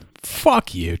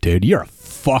 fuck you, dude. You're a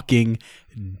fucking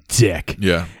dick.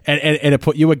 Yeah. And it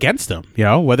put you against him,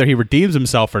 whether he redeems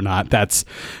himself or not. That's,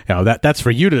 that's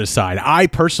for you to decide. I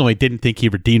personally didn't think he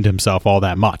redeemed himself all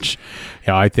that much.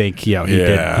 I think, he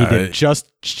did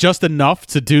just enough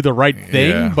to do the right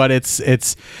thing, but it's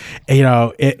he's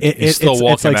still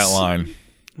walking that line.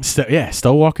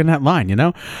 Still walking that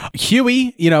line,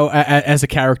 Huey, as a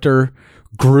character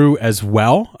grew as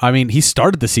well. He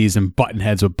started the season button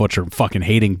heads with Butcher, fucking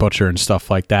hating Butcher and stuff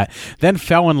like that. Then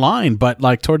fell in line, but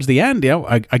towards the end,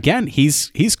 again,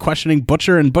 he's questioning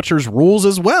Butcher and Butcher's rules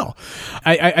as well.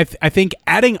 I think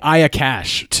adding Aya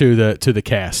Cash to the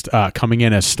cast, coming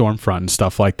in as Stormfront and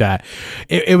stuff like that,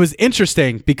 it was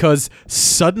interesting because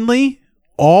suddenly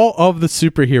all of the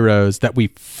superheroes that we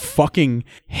fucking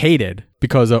hated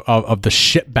because of the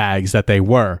shitbags that they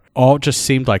were, all just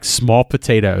seemed like small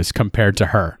potatoes compared to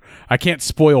her. I can't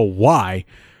spoil why,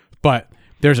 but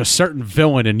there's a certain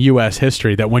villain in U.S.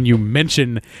 history that when you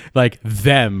mention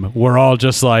them, we're all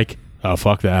just like, oh,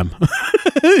 fuck them.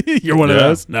 You're one of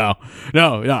those? No,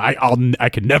 I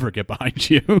could never get behind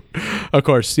you. Of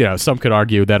course, some could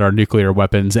argue that our nuclear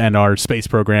weapons and our space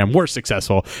program were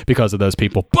successful because of those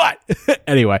people. But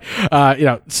anyway,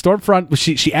 Stormfront,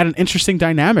 she had an interesting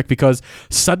dynamic because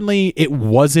suddenly it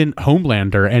wasn't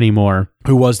Homelander anymore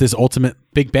who was this ultimate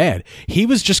big bad. He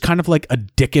was just kind of like a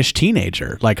dickish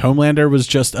teenager. Homelander was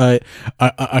just a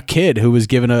kid who was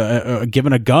given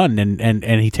a gun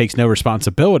and he takes no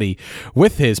responsibility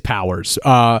with his powers.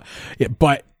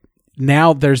 But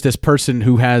now there's this person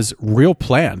who has real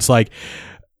plans.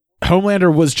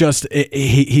 Homelander was just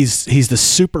he's the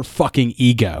super fucking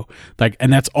ego, like,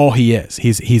 and that's all he is.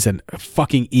 He's a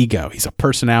fucking ego. He's a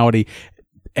personality,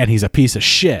 and he's a piece of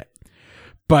shit.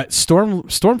 But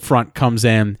Stormfront comes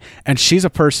in, and she's a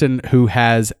person who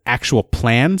has actual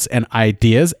plans and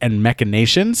ideas and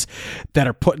machinations that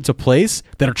are put into place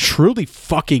that are truly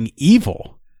fucking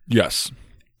evil. Yes.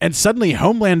 And suddenly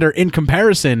Homelander, in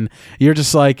comparison, you're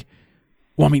just like,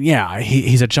 well, I mean, yeah,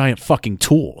 he's a giant fucking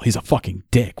tool. He's a fucking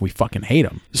dick. We fucking hate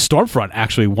him. Stormfront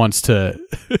actually wants to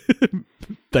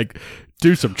like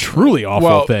do some truly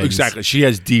awful things. Exactly. She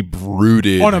has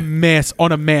deep-rooted on a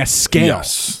mass scale.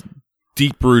 Yes.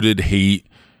 Deep-rooted hate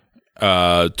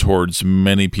towards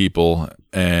many people,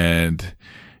 and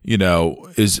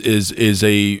is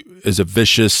a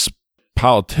vicious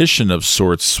politician of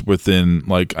sorts within,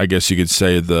 like, I guess you could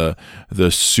say, the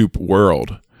soup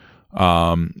world.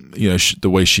 The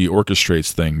way she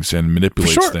orchestrates things and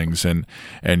manipulates things and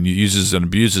uses and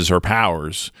abuses her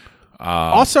powers.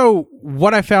 Also,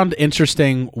 what I found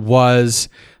interesting was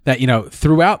that,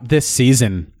 throughout this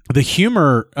season, the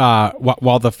humor,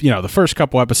 while the first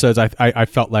couple episodes, I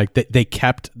felt like they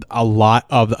kept a lot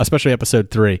of, especially episode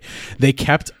 3, they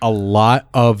kept a lot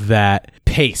of that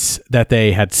pace that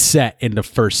they had set in the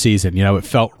first season. It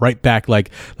felt right back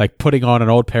like putting on an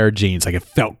old pair of jeans. Like, it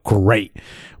felt great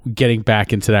getting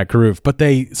back into that groove. But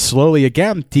they slowly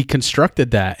again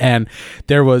deconstructed that, and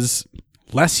there was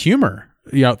less humor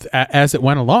as it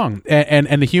went along,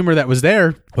 and the humor that was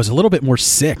there was a little bit more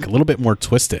sick, a little bit more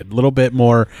twisted, a little bit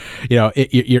more,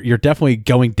 you're definitely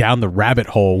going down the rabbit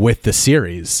hole with the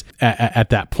series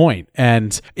at that point.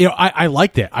 And I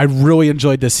liked it. I really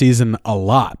enjoyed this season a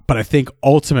lot, but I think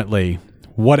ultimately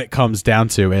what it comes down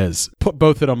to is put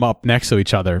both of them up next to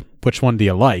each other. Which one do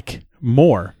you like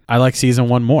more? I like season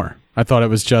 1 more. I thought it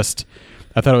was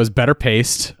better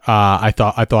paced. I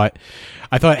thought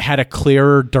it had a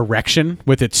clearer direction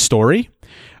with its story.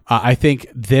 I think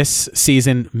this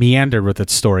season meandered with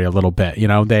its story a little bit.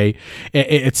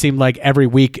 It seemed like every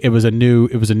week it was a new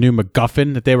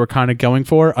MacGuffin that they were kind of going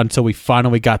for, until we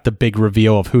finally got the big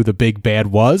reveal of who the big bad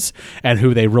was and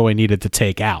who they really needed to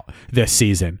take out this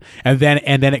season. And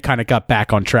then it kind of got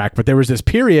back on track. But there was this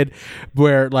period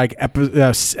where, like,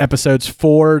 episodes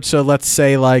 4 to, let's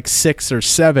say, like 6 or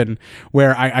 7,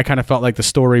 where I kind of felt like the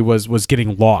story was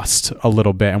getting lost a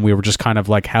little bit, and we were just kind of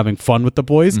like having fun with the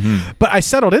boys. Mm-hmm. But I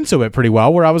settled into it pretty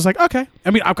well, where I was like, okay, I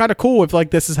mean, I'm kind of cool with,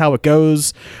 like, this is how it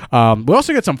goes. We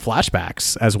also get some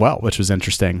flashbacks as well, which was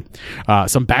interesting.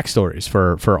 Some backstories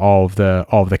for all of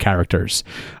the characters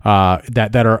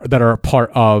that are a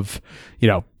part of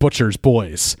Butcher's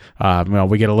boys.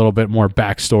 We get a little bit more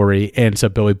backstory into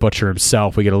Billy Butcher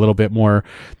himself. We get a little bit more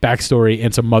backstory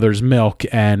into Mother's Milk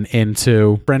and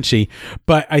into Frenchie.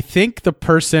 But I think the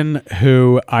person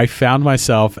who I found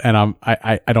myself, and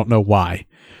I don't know why,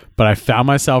 but I found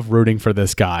myself rooting for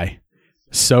this guy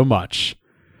so much,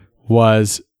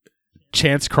 was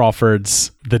Chance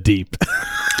Crawford's The Deep.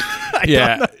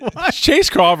 Yeah, Chase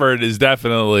Crawford is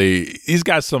he's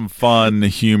got some fun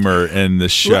humor in the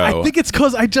show. Well, I think it's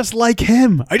because I just like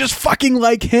him. I just fucking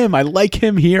like him. I like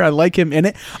him here. I like him in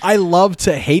it. I love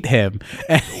to hate him.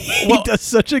 And he does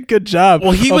such a good job.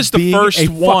 Well, he was the first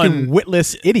fucking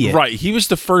witless idiot. Right. He was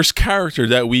the first character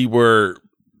that we were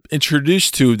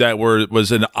introduced to that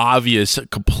was an obvious,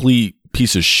 complete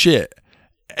piece of shit.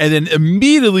 And then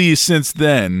immediately since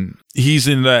then, he's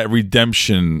in that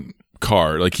redemption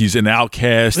card. Like, he's an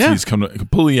outcast. Yeah. He's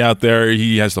completely out there.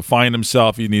 He has to find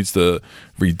himself. He needs to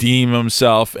redeem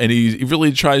himself, and he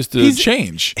really tries to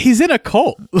change. He's in a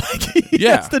cult. Like, he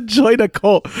has to join a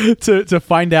cult to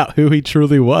find out who he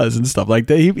truly was and stuff like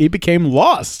that. He became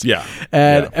lost. Yeah.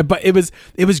 But it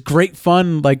was great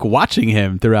fun, like, watching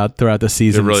him throughout the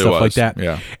season, really, and stuff was. like that.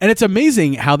 Yeah. And it's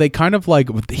amazing how they kind of, like,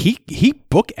 he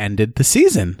bookended the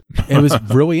season. It was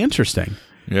really interesting.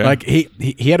 Yeah. Like,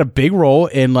 he had a big role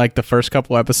in, like, the first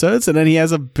couple episodes, and then he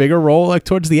has a bigger role, like,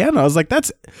 towards the end. I was like,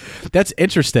 that's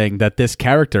interesting that this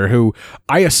character, who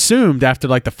I assumed after,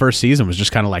 like, the first season was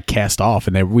just kind of, like, cast off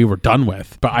and we were done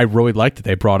with, but I really liked that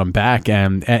they brought him back,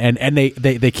 and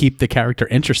they keep the character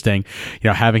interesting,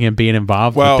 having him being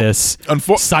involved with this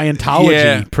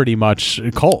Scientology pretty much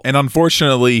cult. And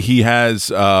unfortunately, he has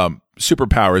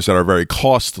superpowers that are very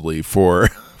costly for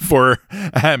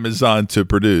Amazon to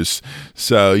produce.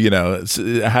 So,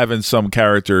 having some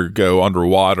character go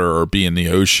underwater or be in the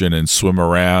ocean and swim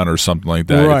around or something like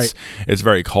that, right. It's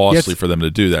very costly for them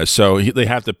to do that. So they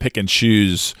have to pick and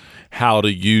choose how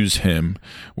to use him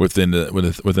within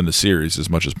the series as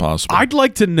much as possible. I'd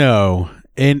like to know,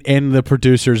 in the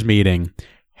producers meeting,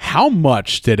 how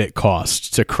much did it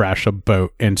cost to crash a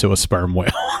boat into a sperm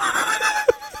whale?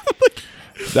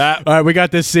 That All right, we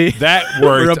got this scene. that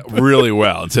worked really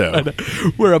well too.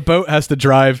 Where a boat has to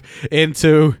drive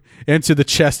into the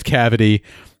chest cavity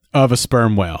of a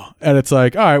sperm whale. And it's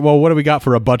like, all right, well, what do we got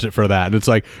for a budget for that? And it's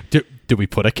like, do we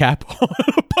put a cap on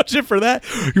a budget for that?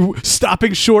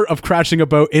 Stopping short of crashing a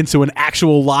boat into an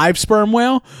actual live sperm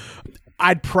whale,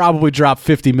 I'd probably drop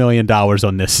 $50 million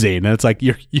on this scene. And it's like,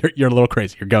 you're a little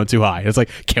crazy. You're going too high. And it's like,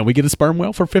 can we get a sperm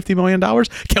whale for $50 million?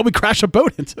 Can we crash a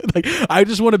boat into it? Like, I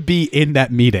just want to be in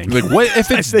that meeting. Like, what if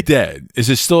it's dead? Is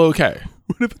it still okay?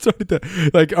 What if it's already dead?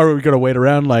 Like, are we going to wait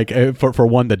around like for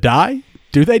one to die?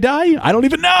 Do they die? I don't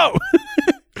even know.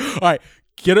 All right.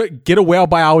 Get a whale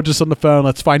biologist on the phone.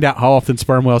 Let's find out how often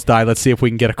sperm whales die. Let's see if we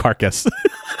can get a carcass.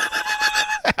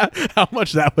 How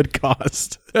much that would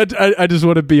cost. I just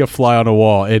want to be a fly on a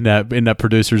wall in that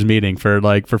producers meeting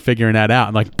for figuring that out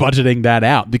and like budgeting that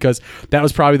out, because that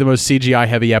was probably the most CGI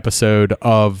heavy episode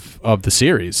of the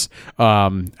series.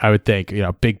 I would think,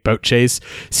 big boat chase,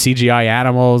 CGI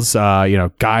animals,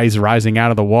 guys rising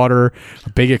out of the water,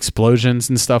 big explosions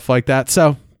and stuff like that.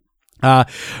 So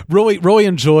really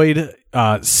enjoyed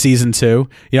season 2.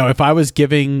 If I was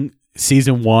giving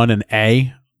season 1 an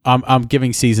A, I'm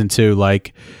giving season 2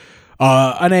 like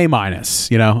an A minus.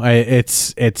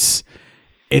 It's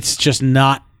just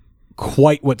not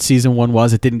quite what season 1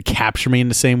 was. It didn't capture me in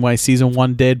the same way season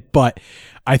 1 did, but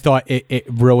I thought it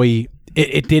really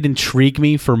did intrigue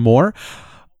me for more.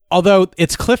 Although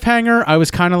its cliffhanger, I was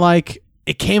kind of like,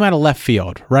 it came out of left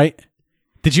field, right?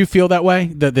 Did you feel that way?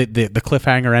 The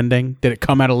cliffhanger ending, did it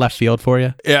come out of left field for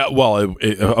you? Yeah, well,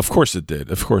 of course it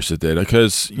did. Of course it did,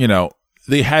 because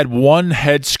they had one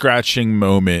head-scratching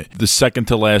moment, the second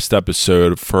to last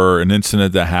episode, for an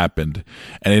incident that happened,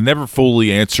 and they never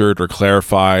fully answered or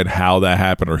clarified how that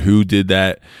happened or who did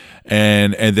that.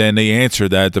 And then they answered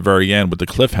that at the very end with the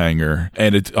cliffhanger,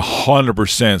 and it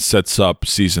 100% sets up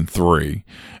season 3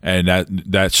 and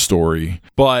that story.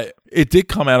 But it did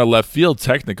come out of left field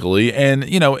technically, and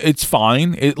it's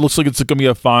fine. It looks like it's going to be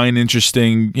a fine,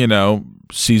 interesting,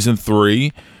 season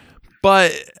 3.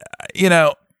 But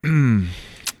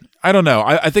I don't know.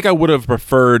 I think I would have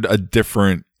preferred a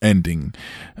different ending.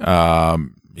 A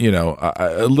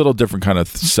little different kind of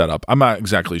setup. I'm not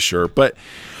exactly sure, but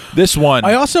this one,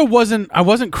 I also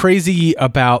wasn't crazy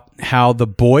about how the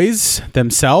boys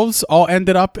themselves all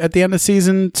ended up at the end of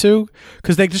season 2,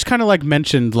 because they just kind of like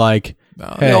mentioned like,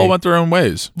 hey, they all went their own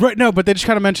ways, right? No, but they just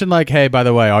kind of mentioned like, hey, by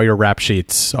the way, all your rap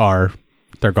sheets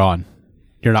they're gone.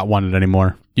 You're not wanted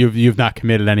anymore. You've not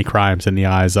committed any crimes in the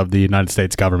eyes of the United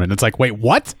States government. It's like, wait,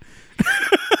 what?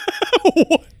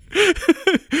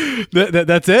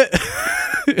 That's it?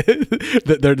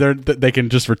 They can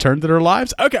just return to their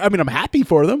lives? Okay, I mean, I'm happy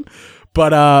for them,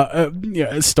 but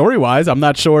story wise, I'm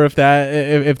not sure if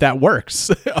that works.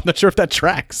 I'm not sure if that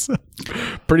tracks.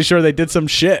 Pretty sure they did some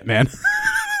shit, man.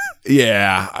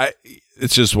 Yeah,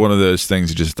 it's just one of those things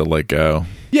you just have to let go.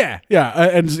 Yeah,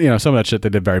 and some of that shit they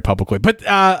did very publicly. But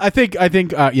I think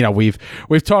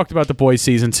we've talked about The Boys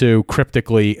season 2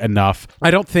 cryptically enough.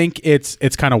 I don't think it's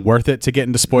kind of worth it to get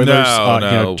into spoilers.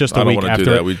 No, just a I don't week want to after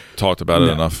do that. We talked about it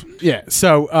enough. Yeah,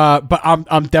 so but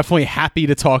I'm definitely happy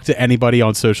to talk to anybody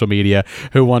on social media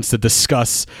who wants to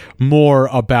discuss more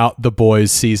about The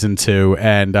Boys season 2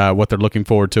 and what they're looking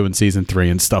forward to in season 3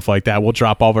 and stuff like that. We'll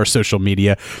drop all of our social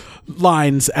media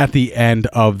lines at the end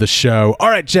of the show. All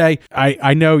right, Jay,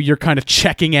 I know you're kind of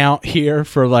checking out here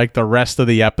for like the rest of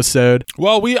the episode.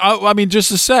 Well, I mean, just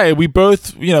to say, we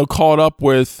both caught up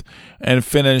with and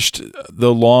finished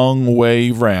The Long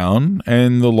Way Round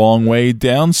and The Long Way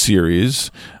Down series,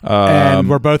 and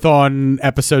we're both on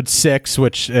episode 6,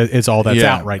 which is all that's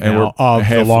out right now of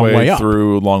The Long Way Up.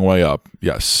 Through Long Way Up.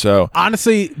 Yes. So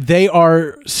honestly, they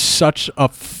are such a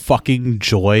fucking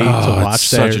joy to watch. It's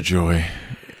such a joy.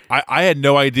 I had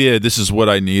no idea this is what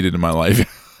I needed in my life.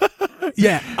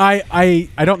 Yeah, I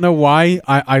don't know why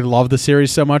I love the series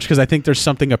so much, because I think there's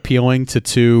something appealing to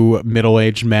two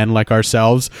middle-aged men like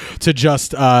ourselves to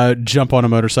just jump on a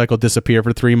motorcycle, disappear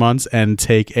for 3 months, and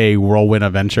take a whirlwind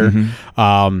adventure.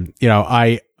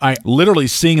 Mm-hmm. I literally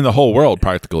seeing the whole world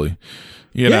practically.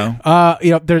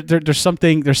 There's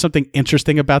something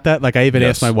interesting about that. Like I even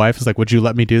asked my wife, I was like, would you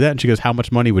let me do that? And she goes, how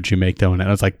much money would you make doing it? And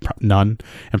I was like, none.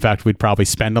 In fact, we'd probably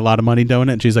spend a lot of money doing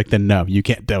it. And she's like, then no, you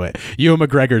can't do it. Ewan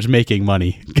McGregor's making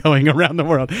money going around the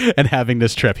world and having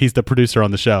this trip. He's the producer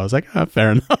on the show. I was like,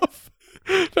 fair enough.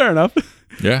 Fair enough.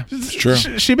 Yeah, it's true.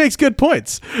 She makes good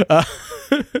points.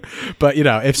 But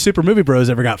if Super Movie Bros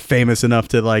ever got famous enough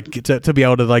to be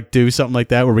able to do something like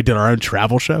that where we did our own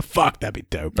travel show, fuck, that'd be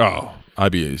dope. Oh,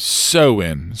 I'd be so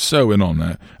in on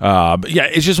that. But yeah,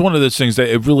 it's just one of those things that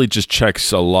it really just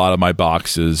checks a lot of my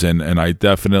boxes, and I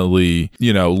definitely,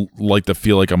 like to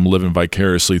feel like I'm living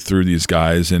vicariously through these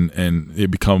guys, and they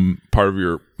become part of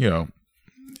your,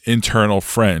 internal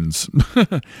friends.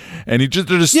 And they're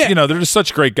just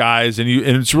such great guys, and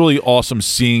it's really awesome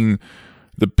seeing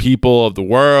the people of the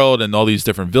world and all these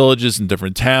different villages and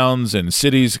different towns and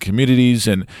cities and communities,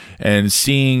 and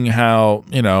seeing how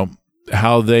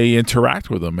they interact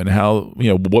with them, and how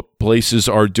what places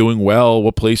are doing well,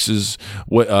 what UNICEF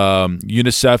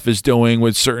is doing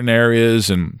with certain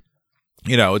areas, and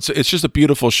it's just a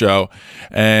beautiful show,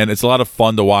 and it's a lot of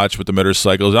fun to watch with the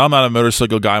motorcycles. I'm not a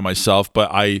motorcycle guy myself, but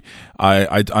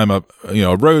I'm a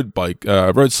road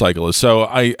cyclist, so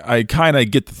I kind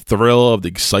of get the thrill of the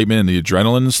excitement and the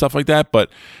adrenaline and stuff like that. But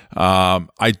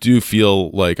I do feel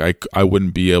like I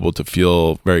wouldn't be able to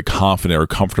feel very confident or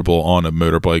comfortable on a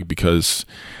motorbike, because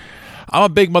I'm a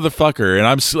big motherfucker, and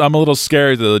I'm a little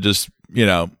scared to just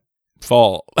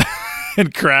fall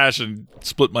and crash and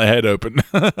split my head open.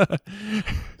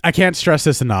 I can't stress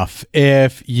this enough.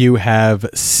 If you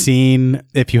haven't seen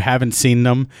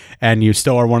them, and you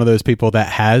still are one of those people that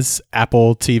has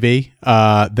Apple TV,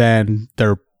 then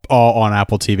they're all on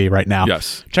Apple TV right now.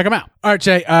 Yes. Check them out. All right,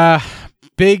 Jay.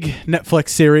 Big Netflix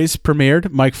series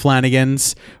premiered. Mike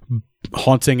Flanagan's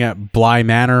Haunting at Bly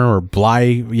Manor, or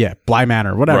Bly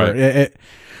Manor, whatever. Right.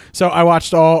 So I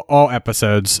watched all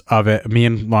episodes of it. Me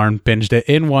and Lauren binged it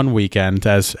in one weekend,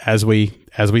 as we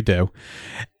do.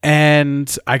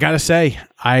 And I gotta say,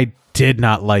 I did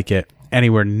not like it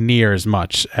anywhere near as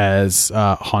much as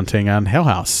Haunting on Hill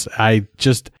House. I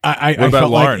felt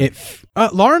Lauren? like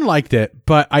it. Lauren liked it,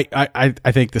 but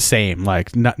I think the same.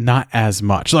 Like not as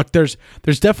much. Look, there's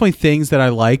definitely things that I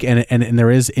like, and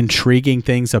there is intriguing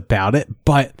things about it,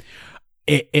 but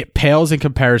it pales in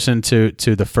comparison to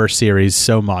the first series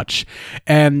so much.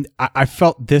 And I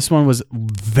felt this one was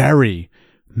very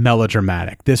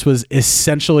melodramatic. This was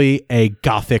essentially a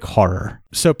gothic horror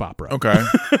soap opera. Okay.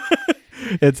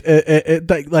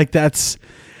 It's like that's,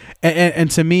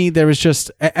 and to me there was just,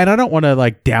 and I don't want to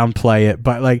like downplay it,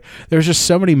 but like there's just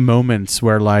so many moments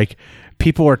where like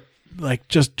people are like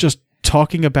just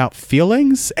talking about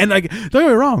feelings, and like, don't get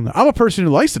me wrong, I'm a person who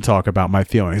likes to talk about my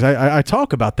feelings. I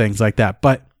talk about things like that,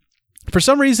 but for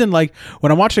some reason, like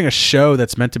when I'm watching a show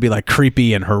that's meant to be like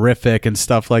creepy and horrific and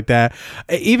stuff like that,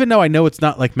 even though I know it's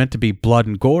not like meant to be blood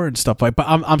and gore and stuff like, but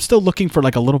I'm still looking for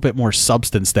like a little bit more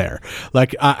substance there.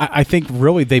 Like I think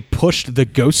really they pushed the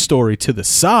ghost story to the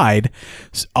side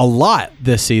a lot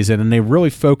this season, and they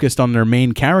really focused on their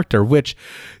main character, which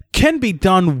can be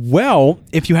done well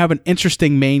if you have an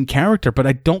interesting main character, but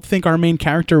I don't think our main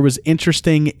character was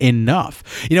interesting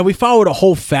enough. We followed a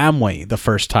whole family the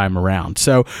first time around,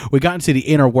 so we got into the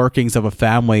inner workings of a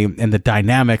family and the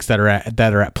dynamics that are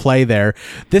at play there.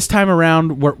 This time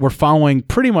around, we're following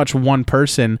pretty much one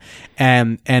person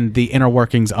and the inner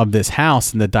workings of this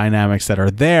house and the dynamics that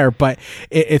are there, but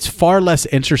it's far less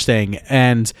interesting.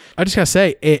 And I just gotta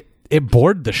say, it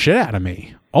bored the shit out of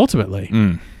me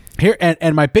ultimately. Here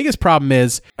and my biggest problem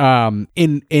is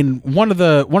in one of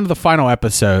the final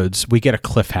episodes we get a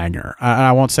cliffhanger.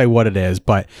 I won't say what it is,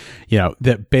 but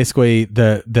that basically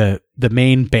the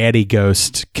main baddie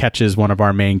ghost catches one of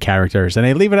our main characters, and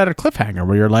they leave it at a cliffhanger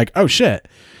where you're like, oh shit,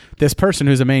 this person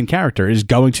who's a main character is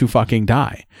going to fucking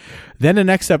die. Then the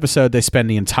next episode they spend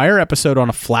the entire episode on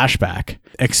a flashback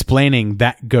explaining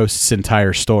that ghost's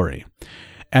entire story.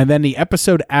 And then the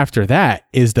episode after that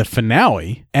is the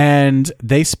finale, and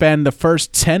they spend the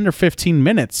first 10 or 15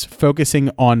 minutes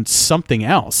focusing on something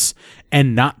else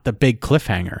and not the big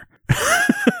cliffhanger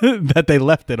that they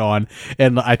left it on.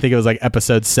 And I think it was like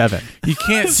episode 7. You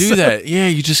can't do that. Yeah,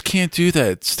 you just can't do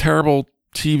that. It's terrible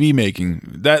TV making.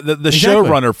 The Exactly.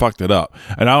 showrunner fucked it up.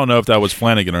 And I don't know if that was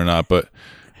Flanagan or not, but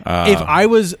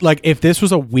if this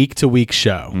was a week-to-week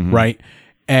show, right?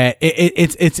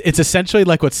 It's essentially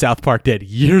like what South Park did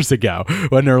years ago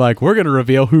when they're like, we're going to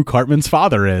reveal who Cartman's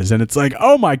father is. And it's like,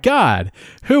 oh my God,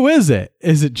 who is it?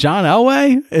 Is it John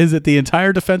Elway? Is it the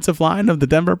entire defensive line of the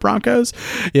Denver Broncos?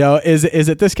 Is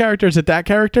it this character? Is it that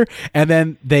character? And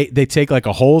then they take like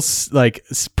a whole, like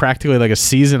practically like a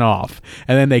season off.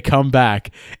 And then they come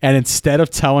back, and instead of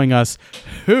telling us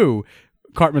who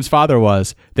Cartman's father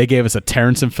was, they gave us a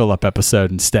Terrence and Phillip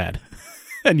episode instead.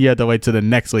 And you had to wait to the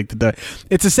next week to do it.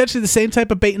 It's essentially the same type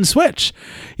of bait and switch.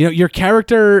 Your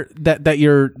character that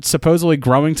you're supposedly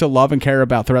growing to love and care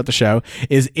about throughout the show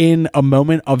is in a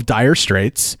moment of dire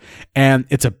straits, and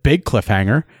it's a big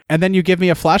cliffhanger. And then you give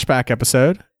me a flashback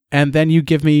episode, and then you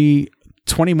give me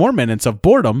 20 more minutes of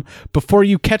boredom before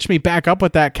you catch me back up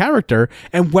with that character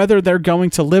and whether they're going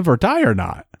to live or die or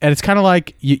not. And it's kind of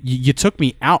like you took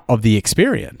me out of the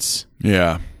experience.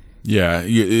 Yeah.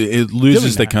 It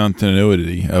loses the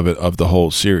continuity of the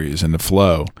whole series and the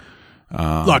flow.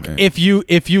 Look, if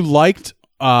you liked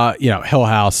Hill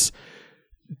House,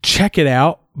 check it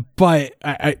out. But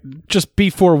I just be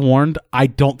forewarned, I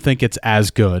don't think it's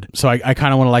as good. So I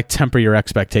kind of want to like temper your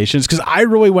expectations, because I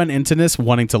really went into this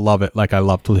wanting to love it like I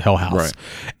loved Hill House. Right.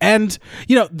 And,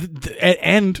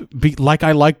 like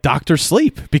I like Dr.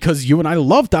 Sleep, because you and I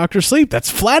love Dr. Sleep. That's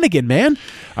Flanagan, man.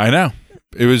 I know.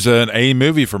 It was an A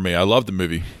movie for me. I loved the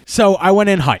movie. So I went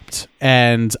in hyped,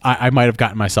 and I might have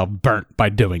gotten myself burnt by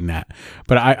doing that.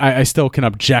 But I still can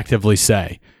objectively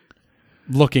say,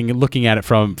 looking at it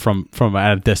from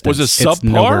at a distance, was it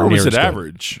subpar or was it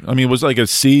average? I mean, was it like a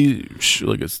C,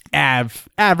 like a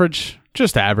average,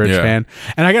 just average, man.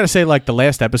 And I gotta say, like, the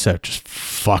last episode just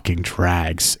fucking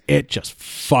drags. It just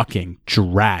fucking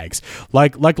drags.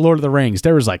 Like Lord of the Rings,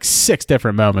 there was like 6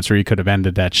 different moments where you could have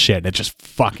ended that shit. It just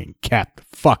fucking kept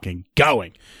fucking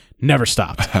going, never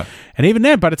stopped. And even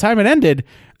then, by the time it ended,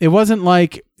 it wasn't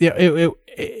like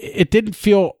it didn't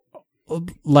feel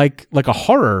like a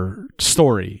horror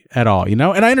story at all, And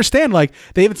I understand, like,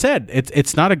 they even said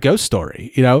it's not a ghost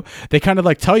story, They kind of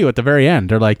like tell you at the very end,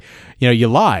 they're like, you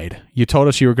lied. You told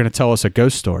us you were going to tell us a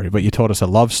ghost story, but you told us a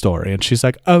love story. And she's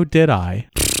like, oh, did I?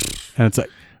 And it's like,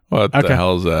 what the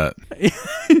hell is that?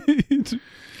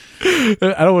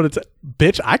 I don't want to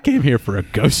bitch, I came here for a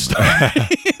ghost story.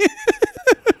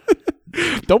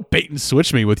 Don't bait and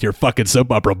switch me with your fucking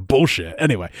soap opera bullshit.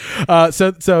 Anyway,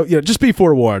 so just be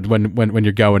forewarned when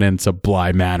you're going into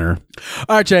Bly Manor.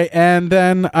 All right, Jay, and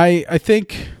then I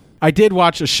think I did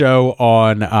watch a show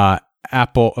on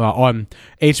Apple on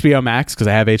HBO Max, because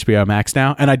I have HBO Max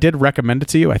now, and I did recommend it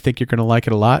to you. I think you're going to like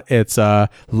it a lot. It's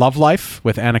Love Life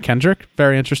with Anna Kendrick.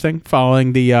 Very interesting,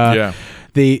 following your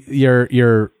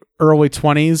early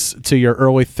 20s to your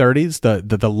early 30s,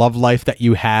 the love life that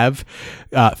you have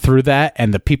through that,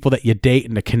 and the people that you date,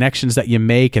 and the connections that you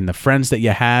make, and the friends that you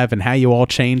have, and how you all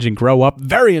change and grow up.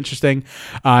 Very interesting.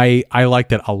 I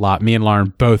liked it a lot. Me and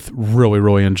Lauren both really,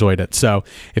 really enjoyed it. So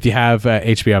if you have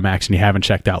HBO Max and you haven't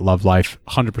checked out Love Life,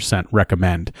 100%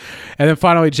 recommend. And then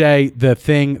finally, Jay, the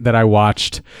thing that I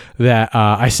watched that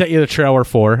I sent you the trailer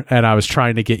for, and I was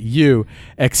trying to get you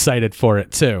excited for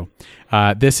it too.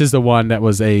 This is the one that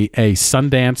was a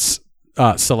Sundance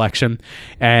selection,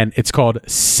 and it's called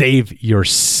Save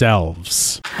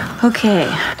Yourselves. Okay.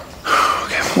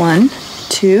 1,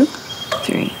 2,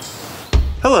 3.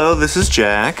 Hello, this is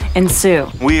Jack. And Sue.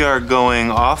 We are going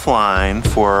offline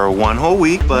for 1 whole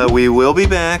week, but we will be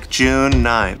back June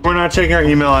 9th. We're not checking our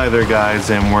email either, guys,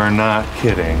 and we're not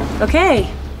kidding.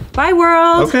 Okay. Bye,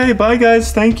 world. Okay, bye,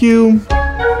 guys. Thank you.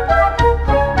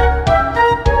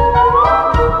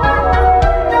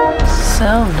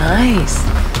 So nice.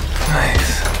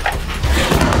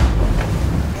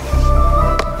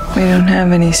 We don't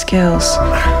have any skills.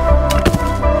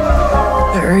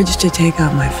 The urge to take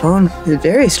out my phone is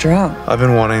very strong. I've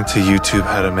been wanting to YouTube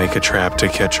how to make a trap to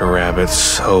catch a rabbit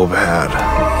so bad.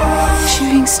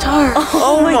 Shooting star.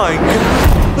 Oh my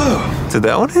god. Did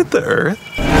that one hit the earth?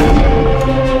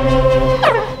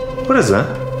 What is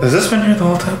that? Has this been here the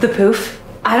whole time? The poof?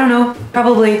 I don't know.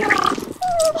 Probably.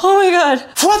 Oh my god.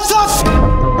 What the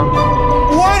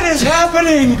What is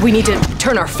happening? We need to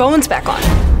turn our phones back on.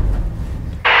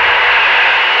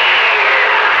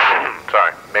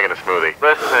 Sorry, making a smoothie.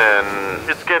 Listen,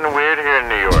 it's getting weird here in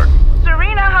New York.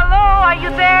 Serena, hello, are you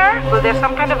there? Well, there's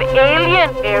some kind of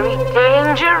alien. Very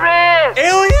dangerous.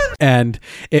 Alien? And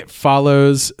it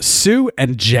follows Sue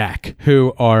and Jack,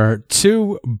 who are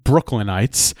 2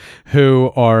 Brooklynites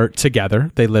who are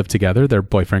together. They live together. They're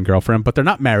boyfriend, girlfriend, but they're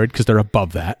not married because they're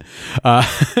above that.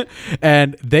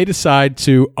 And they decide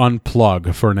to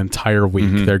unplug for an entire week.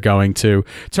 Mm-hmm. They're going to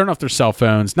turn off their cell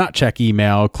phones, not check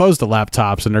email, close the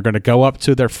laptops, and they're going to go up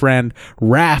to their friend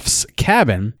Raph's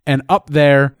cabin. And up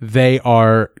there, they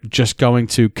are just going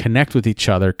to connect with each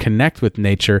other, connect with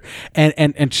nature,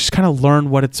 and just kind of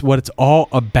learn what it's all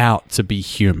about to be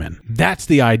human. That's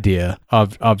the idea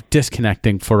of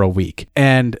disconnecting for a week.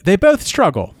 And they both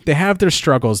struggle. They have their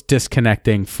struggles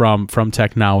disconnecting from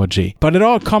technology. But it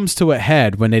all comes to a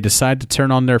head when they decide to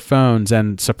turn on their phones,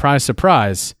 and surprise,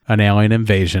 surprise, an alien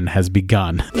invasion has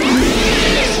begun.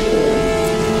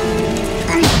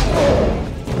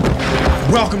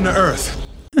 Welcome to Earth.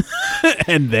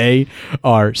 and they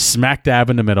are smack dab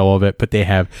in the middle of it, but they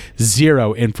have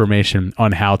zero information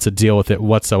on how to deal with it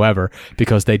whatsoever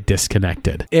because they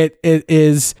disconnected. It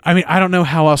is, I mean, I don't know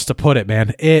how else to put it,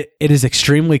 man. It is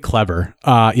extremely clever.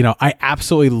 I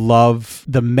absolutely love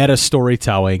the meta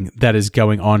storytelling that is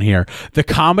going on here. The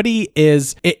comedy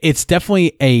is, it's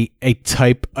definitely a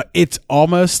type, it's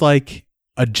almost like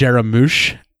a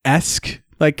Jarmusch-esque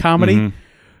like comedy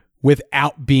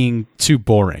without being too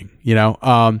boring,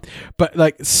 but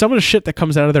like some of the shit that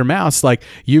comes out of their mouths, like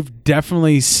you've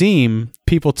definitely seen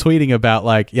people tweeting about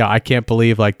like, I can't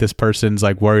believe like this person's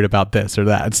like worried about this or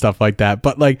that and stuff like that.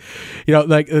 But like,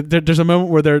 there's a moment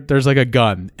where there's like a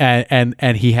gun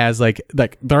and he has like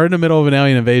they're in the middle of an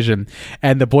alien invasion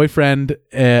and the boyfriend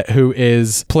who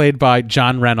is played by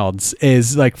John Reynolds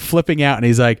is like flipping out and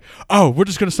he's like, oh, we're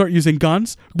just going to start using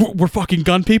guns. We're fucking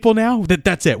gun people now.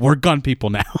 That's it. We're gun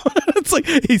people now. It's like,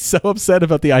 he's so upset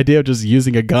about the idea of just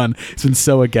using a gun. He's been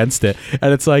so against it.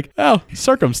 And it's like, oh,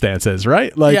 circumstances,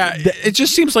 right? Like, it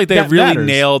just seems like they really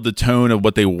nailed the tone of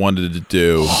what they wanted to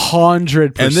do.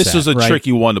 100%. And this was a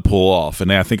tricky one to pull off.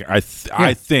 And I think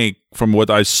from what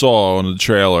I saw on the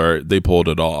trailer, they pulled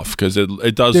it off because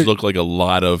it does look like a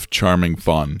lot of charming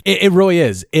fun. It really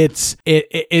is. It's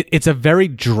a very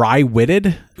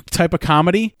dry-witted type of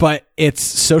comedy, but its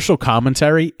social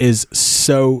commentary is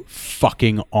so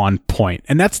fucking on point.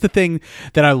 And that's the thing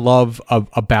that I love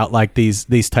about like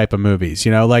these type of movies.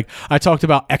 Like I talked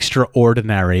about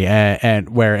Extraordinary and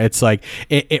where it's like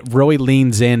it really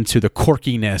leans into the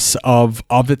quirkiness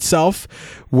of itself,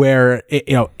 where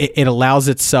it allows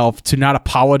itself to not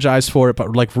apologize for it,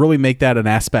 but like really make that an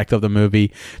aspect of the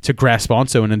movie to grasp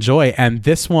onto and enjoy. And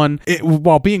this one,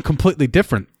 while being completely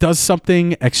different, does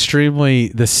something extremely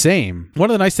the same. One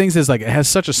of the nice things is like it has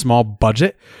such a small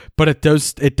budget, but it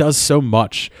does so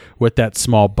much with that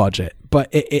small budget. But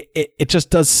it just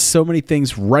does so many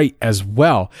things right as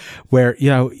well, where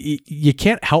you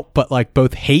can't help but like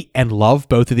both hate and love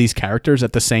both of these characters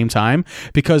at the same time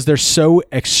because they're so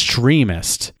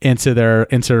extremist into their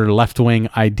left-wing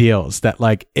ideals that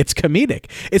like it's comedic.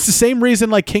 It's the same reason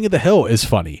like King of the Hill is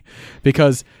funny,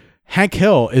 because Hank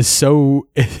Hill is so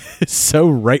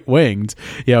right-winged.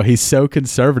 He's so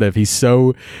conservative. He's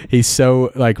so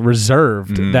like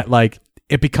reserved that like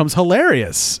it becomes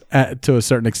hilarious to a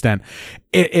certain extent.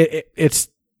 It's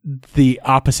the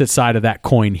opposite side of that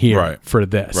coin here for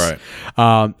this. Right.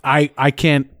 I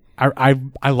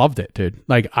loved it, dude.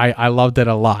 Like I loved it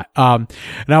a lot.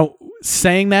 Now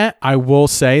saying that, I will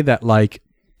say that like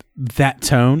that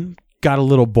tone got a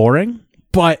little boring,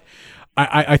 but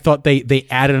I thought they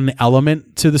added an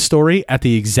element to the story at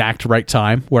the exact right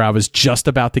time where I was just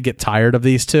about to get tired of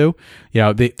these two,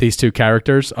 these two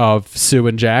characters of Sue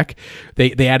and Jack.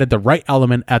 They added the right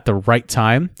element at the right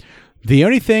time. The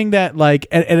only thing that like,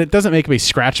 and it doesn't make me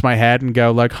scratch my head and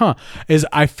go like, is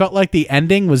I felt like the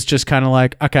ending was just kind of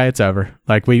like, okay, it's over.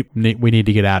 Like we need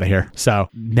to get out of here. So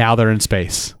now they're in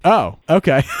space. Oh,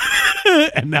 okay.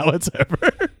 And now it's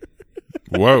over.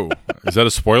 Whoa. Is that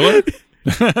a spoiler?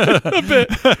 a little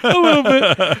bit. I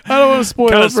don't want to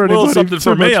spoil it for anybody. Something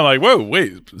for me. I'm like, whoa,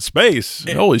 wait,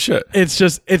 space. Holy shit! It's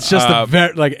just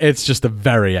the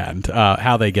very end.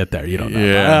 How they get there, you don't know.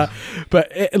 Yeah.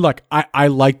 But look, I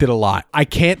liked it a lot. I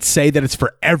can't say that it's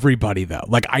for everybody though.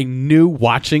 Like I knew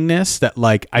watching this that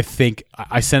like I think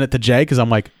I sent it to Jay because I'm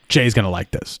like, Jay's gonna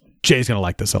like this. Jay's going to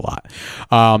like this a lot.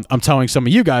 I'm telling some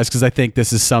of you guys because I think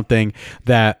this is something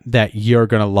that you're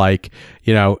going to like.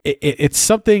 It's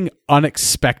something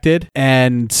unexpected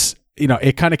and,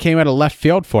 it kind of came out of left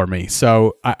field for me.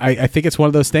 So I think it's one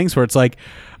of those things where it's like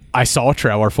I saw a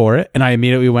trailer for it and I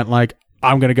immediately went like,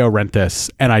 I'm going to go rent this.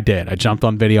 And I did. I jumped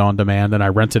on video on demand and I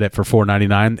rented it for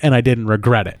 $4.99 and I didn't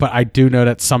regret it. But I do know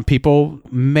that some people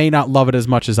may not love it as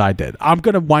much as I did. I'm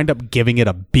going to wind up giving it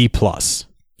a B+.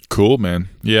 Cool, man.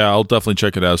 Yeah, I'll definitely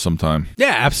check it out sometime.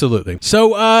 Yeah, absolutely.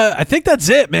 So I think that's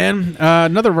it, man.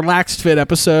 Another Relaxed Fit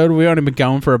episode. We've only been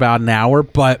going for about an hour,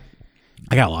 but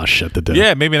I got a lot of shit to do.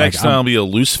 Yeah, maybe next time will be a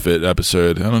Loose Fit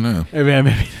episode. I don't know.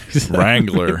 Maybe.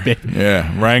 Wrangler.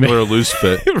 Yeah, Wrangler Loose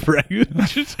Fit.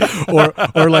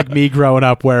 or like me growing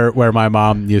up where my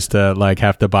mom used to like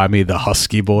have to buy me the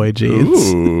Husky Boy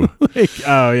jeans. Ooh.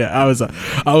 Oh yeah, I was a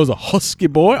Husky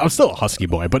Boy. I'm still a Husky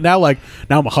Boy, but now I'm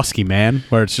a Husky man,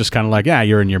 where it's just kind of like, yeah,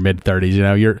 you're in your mid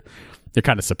 30s, you're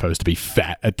kind of supposed to be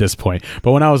fat at this point.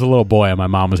 But when I was a little boy, my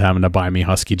mom was having to buy me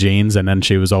Husky jeans, and then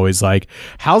she was always like,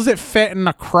 how's it fit in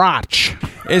the crotch?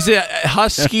 Is it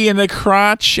husky in the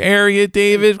crotch area,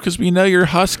 David? Because we know you're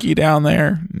husky down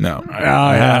there. No. Oh,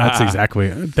 yeah, that's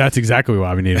exactly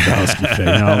why we needed the Husky fit. You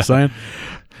know what I'm saying?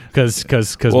 because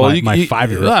Well, my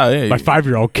 5-year-old my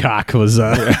 5-year-old cock was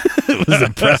was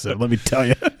impressive. Let me tell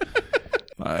you.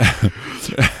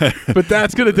 But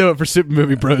that's going to do it for Super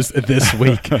Movie Bros this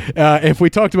week. If we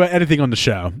talked about anything on the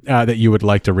show that you would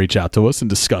like to reach out to us and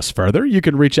discuss further, you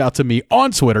can reach out to me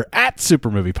on Twitter at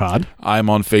SuperMoviePod. I'm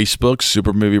on Facebook,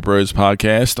 Super Movie Bros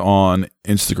Podcast, on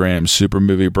Instagram, Super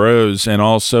Movie Bros, and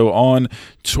also on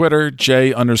Twitter,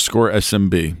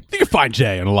 J_SMB. You can find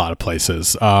Jay in a lot of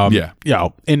places. Yeah. You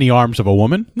know, in the arms of a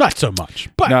woman, not so much.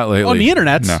 But Not lately. on the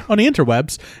internet, No. on the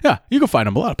interwebs, yeah, you can find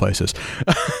him a lot of places.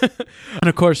 And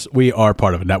of course, we are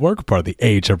part of a network, part of the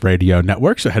Age of Radio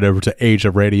network. So head over to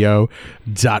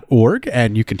ageofradio.org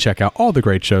and you can check out all the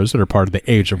great shows that are part of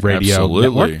the Age of Radio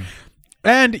Absolutely. network.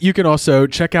 And you can also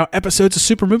check out episodes of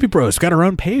Super Movie Bros. We've got our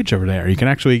own page over there. You can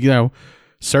actually,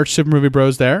 search Super Movie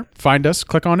Bros there, find us,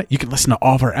 click on it. You can listen to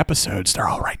all of our episodes. They're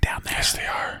all right down there. Yes, they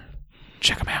are.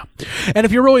 Check them out. And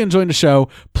if you're really enjoying the show,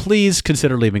 please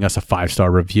consider leaving us a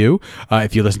 5-star review.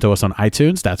 If you listen to us on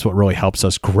iTunes, that's what really helps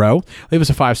us grow. Leave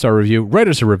us a 5-star review. Write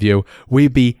us a review.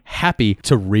 We'd be happy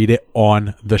to read it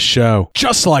on the show.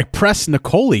 Just like Press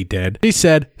Nicole did. He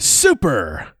said,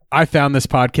 super. I found this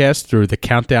podcast through the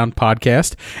Countdown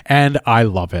podcast, and I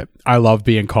love it. I love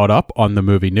being caught up on the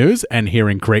movie news and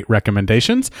hearing great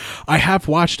recommendations. I have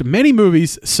watched many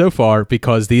movies so far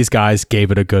because these guys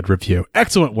gave it a good review.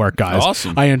 Excellent work, guys.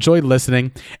 Awesome. I enjoyed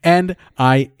listening, and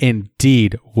I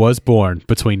indeed was born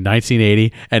between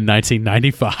 1980 and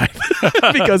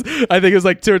 1995 because I think it was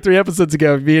like 2 or 3 episodes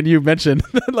ago, me and you mentioned,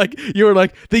 like, you were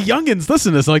like, the youngins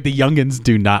listen to this. I'm like, the youngins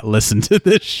do not listen to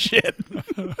this shit.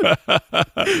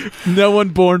 No one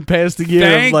born past the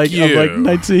year of like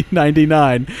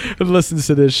 1999 listens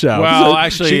to this show. Well,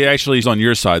 So actually, he's on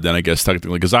your side then, I guess,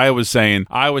 technically, because I was saying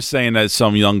that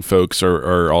some young folks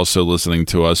are also listening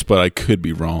to us, but I could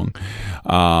be wrong.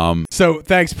 So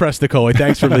thanks, Press Nicole.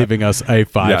 Thanks for leaving us a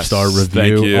 5-star Yes,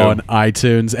 thank review you. on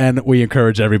iTunes, and we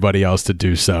encourage everybody else to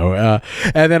do so.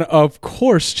 And then, of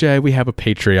course, Jay, we have a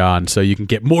Patreon, so you can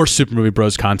get more Super Movie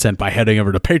Bros content by heading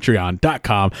over to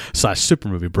patreon.com/Super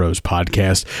Movie Bros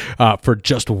podcast for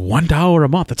just $1 a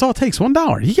month. That's all it takes,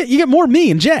 $1. You get more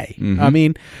me and Jay. I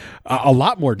mean, a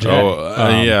lot more Jay.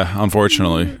 Yeah,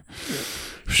 unfortunately.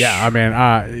 Yeah, I mean,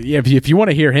 if you want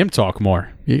to hear him talk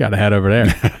more, you got to head over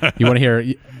there. You want to hear,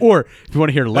 or if you want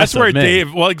to hear less That's where of me,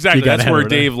 Dave. Well, exactly. you gotta That's head where over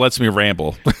there. Dave lets me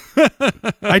ramble.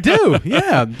 I do,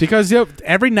 yeah, because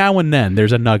every now and then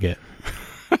there's a nugget.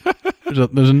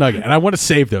 There's a nugget, and I want to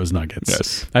save those nuggets.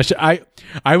 Yes.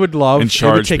 I would love. And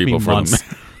charge it would take people me for months.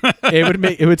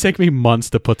 It would take me months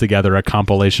to put together a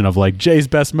compilation of like Jay's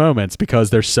best moments because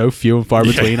they're so few and far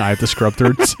between. I have to scrub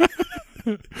through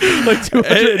like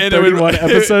 231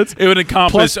 episodes. It would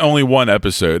encompass only one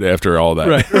episode after all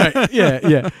that. Right.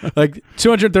 Yeah. Like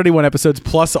 231 episodes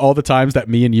plus all the times that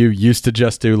me and you used to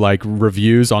just do like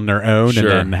reviews on their own Sure.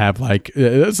 and then have like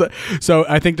so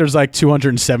I think there's like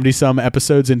 270 some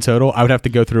episodes in total. I would have to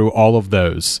go through all of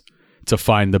those to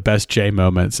find the best Jay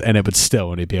moments, and it would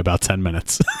still only be about 10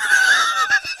 minutes.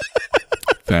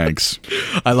 Thanks.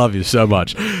 I love you so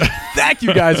much. Thank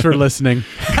you guys for listening.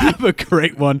 Have a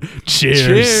great one.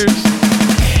 Cheers. Cheers.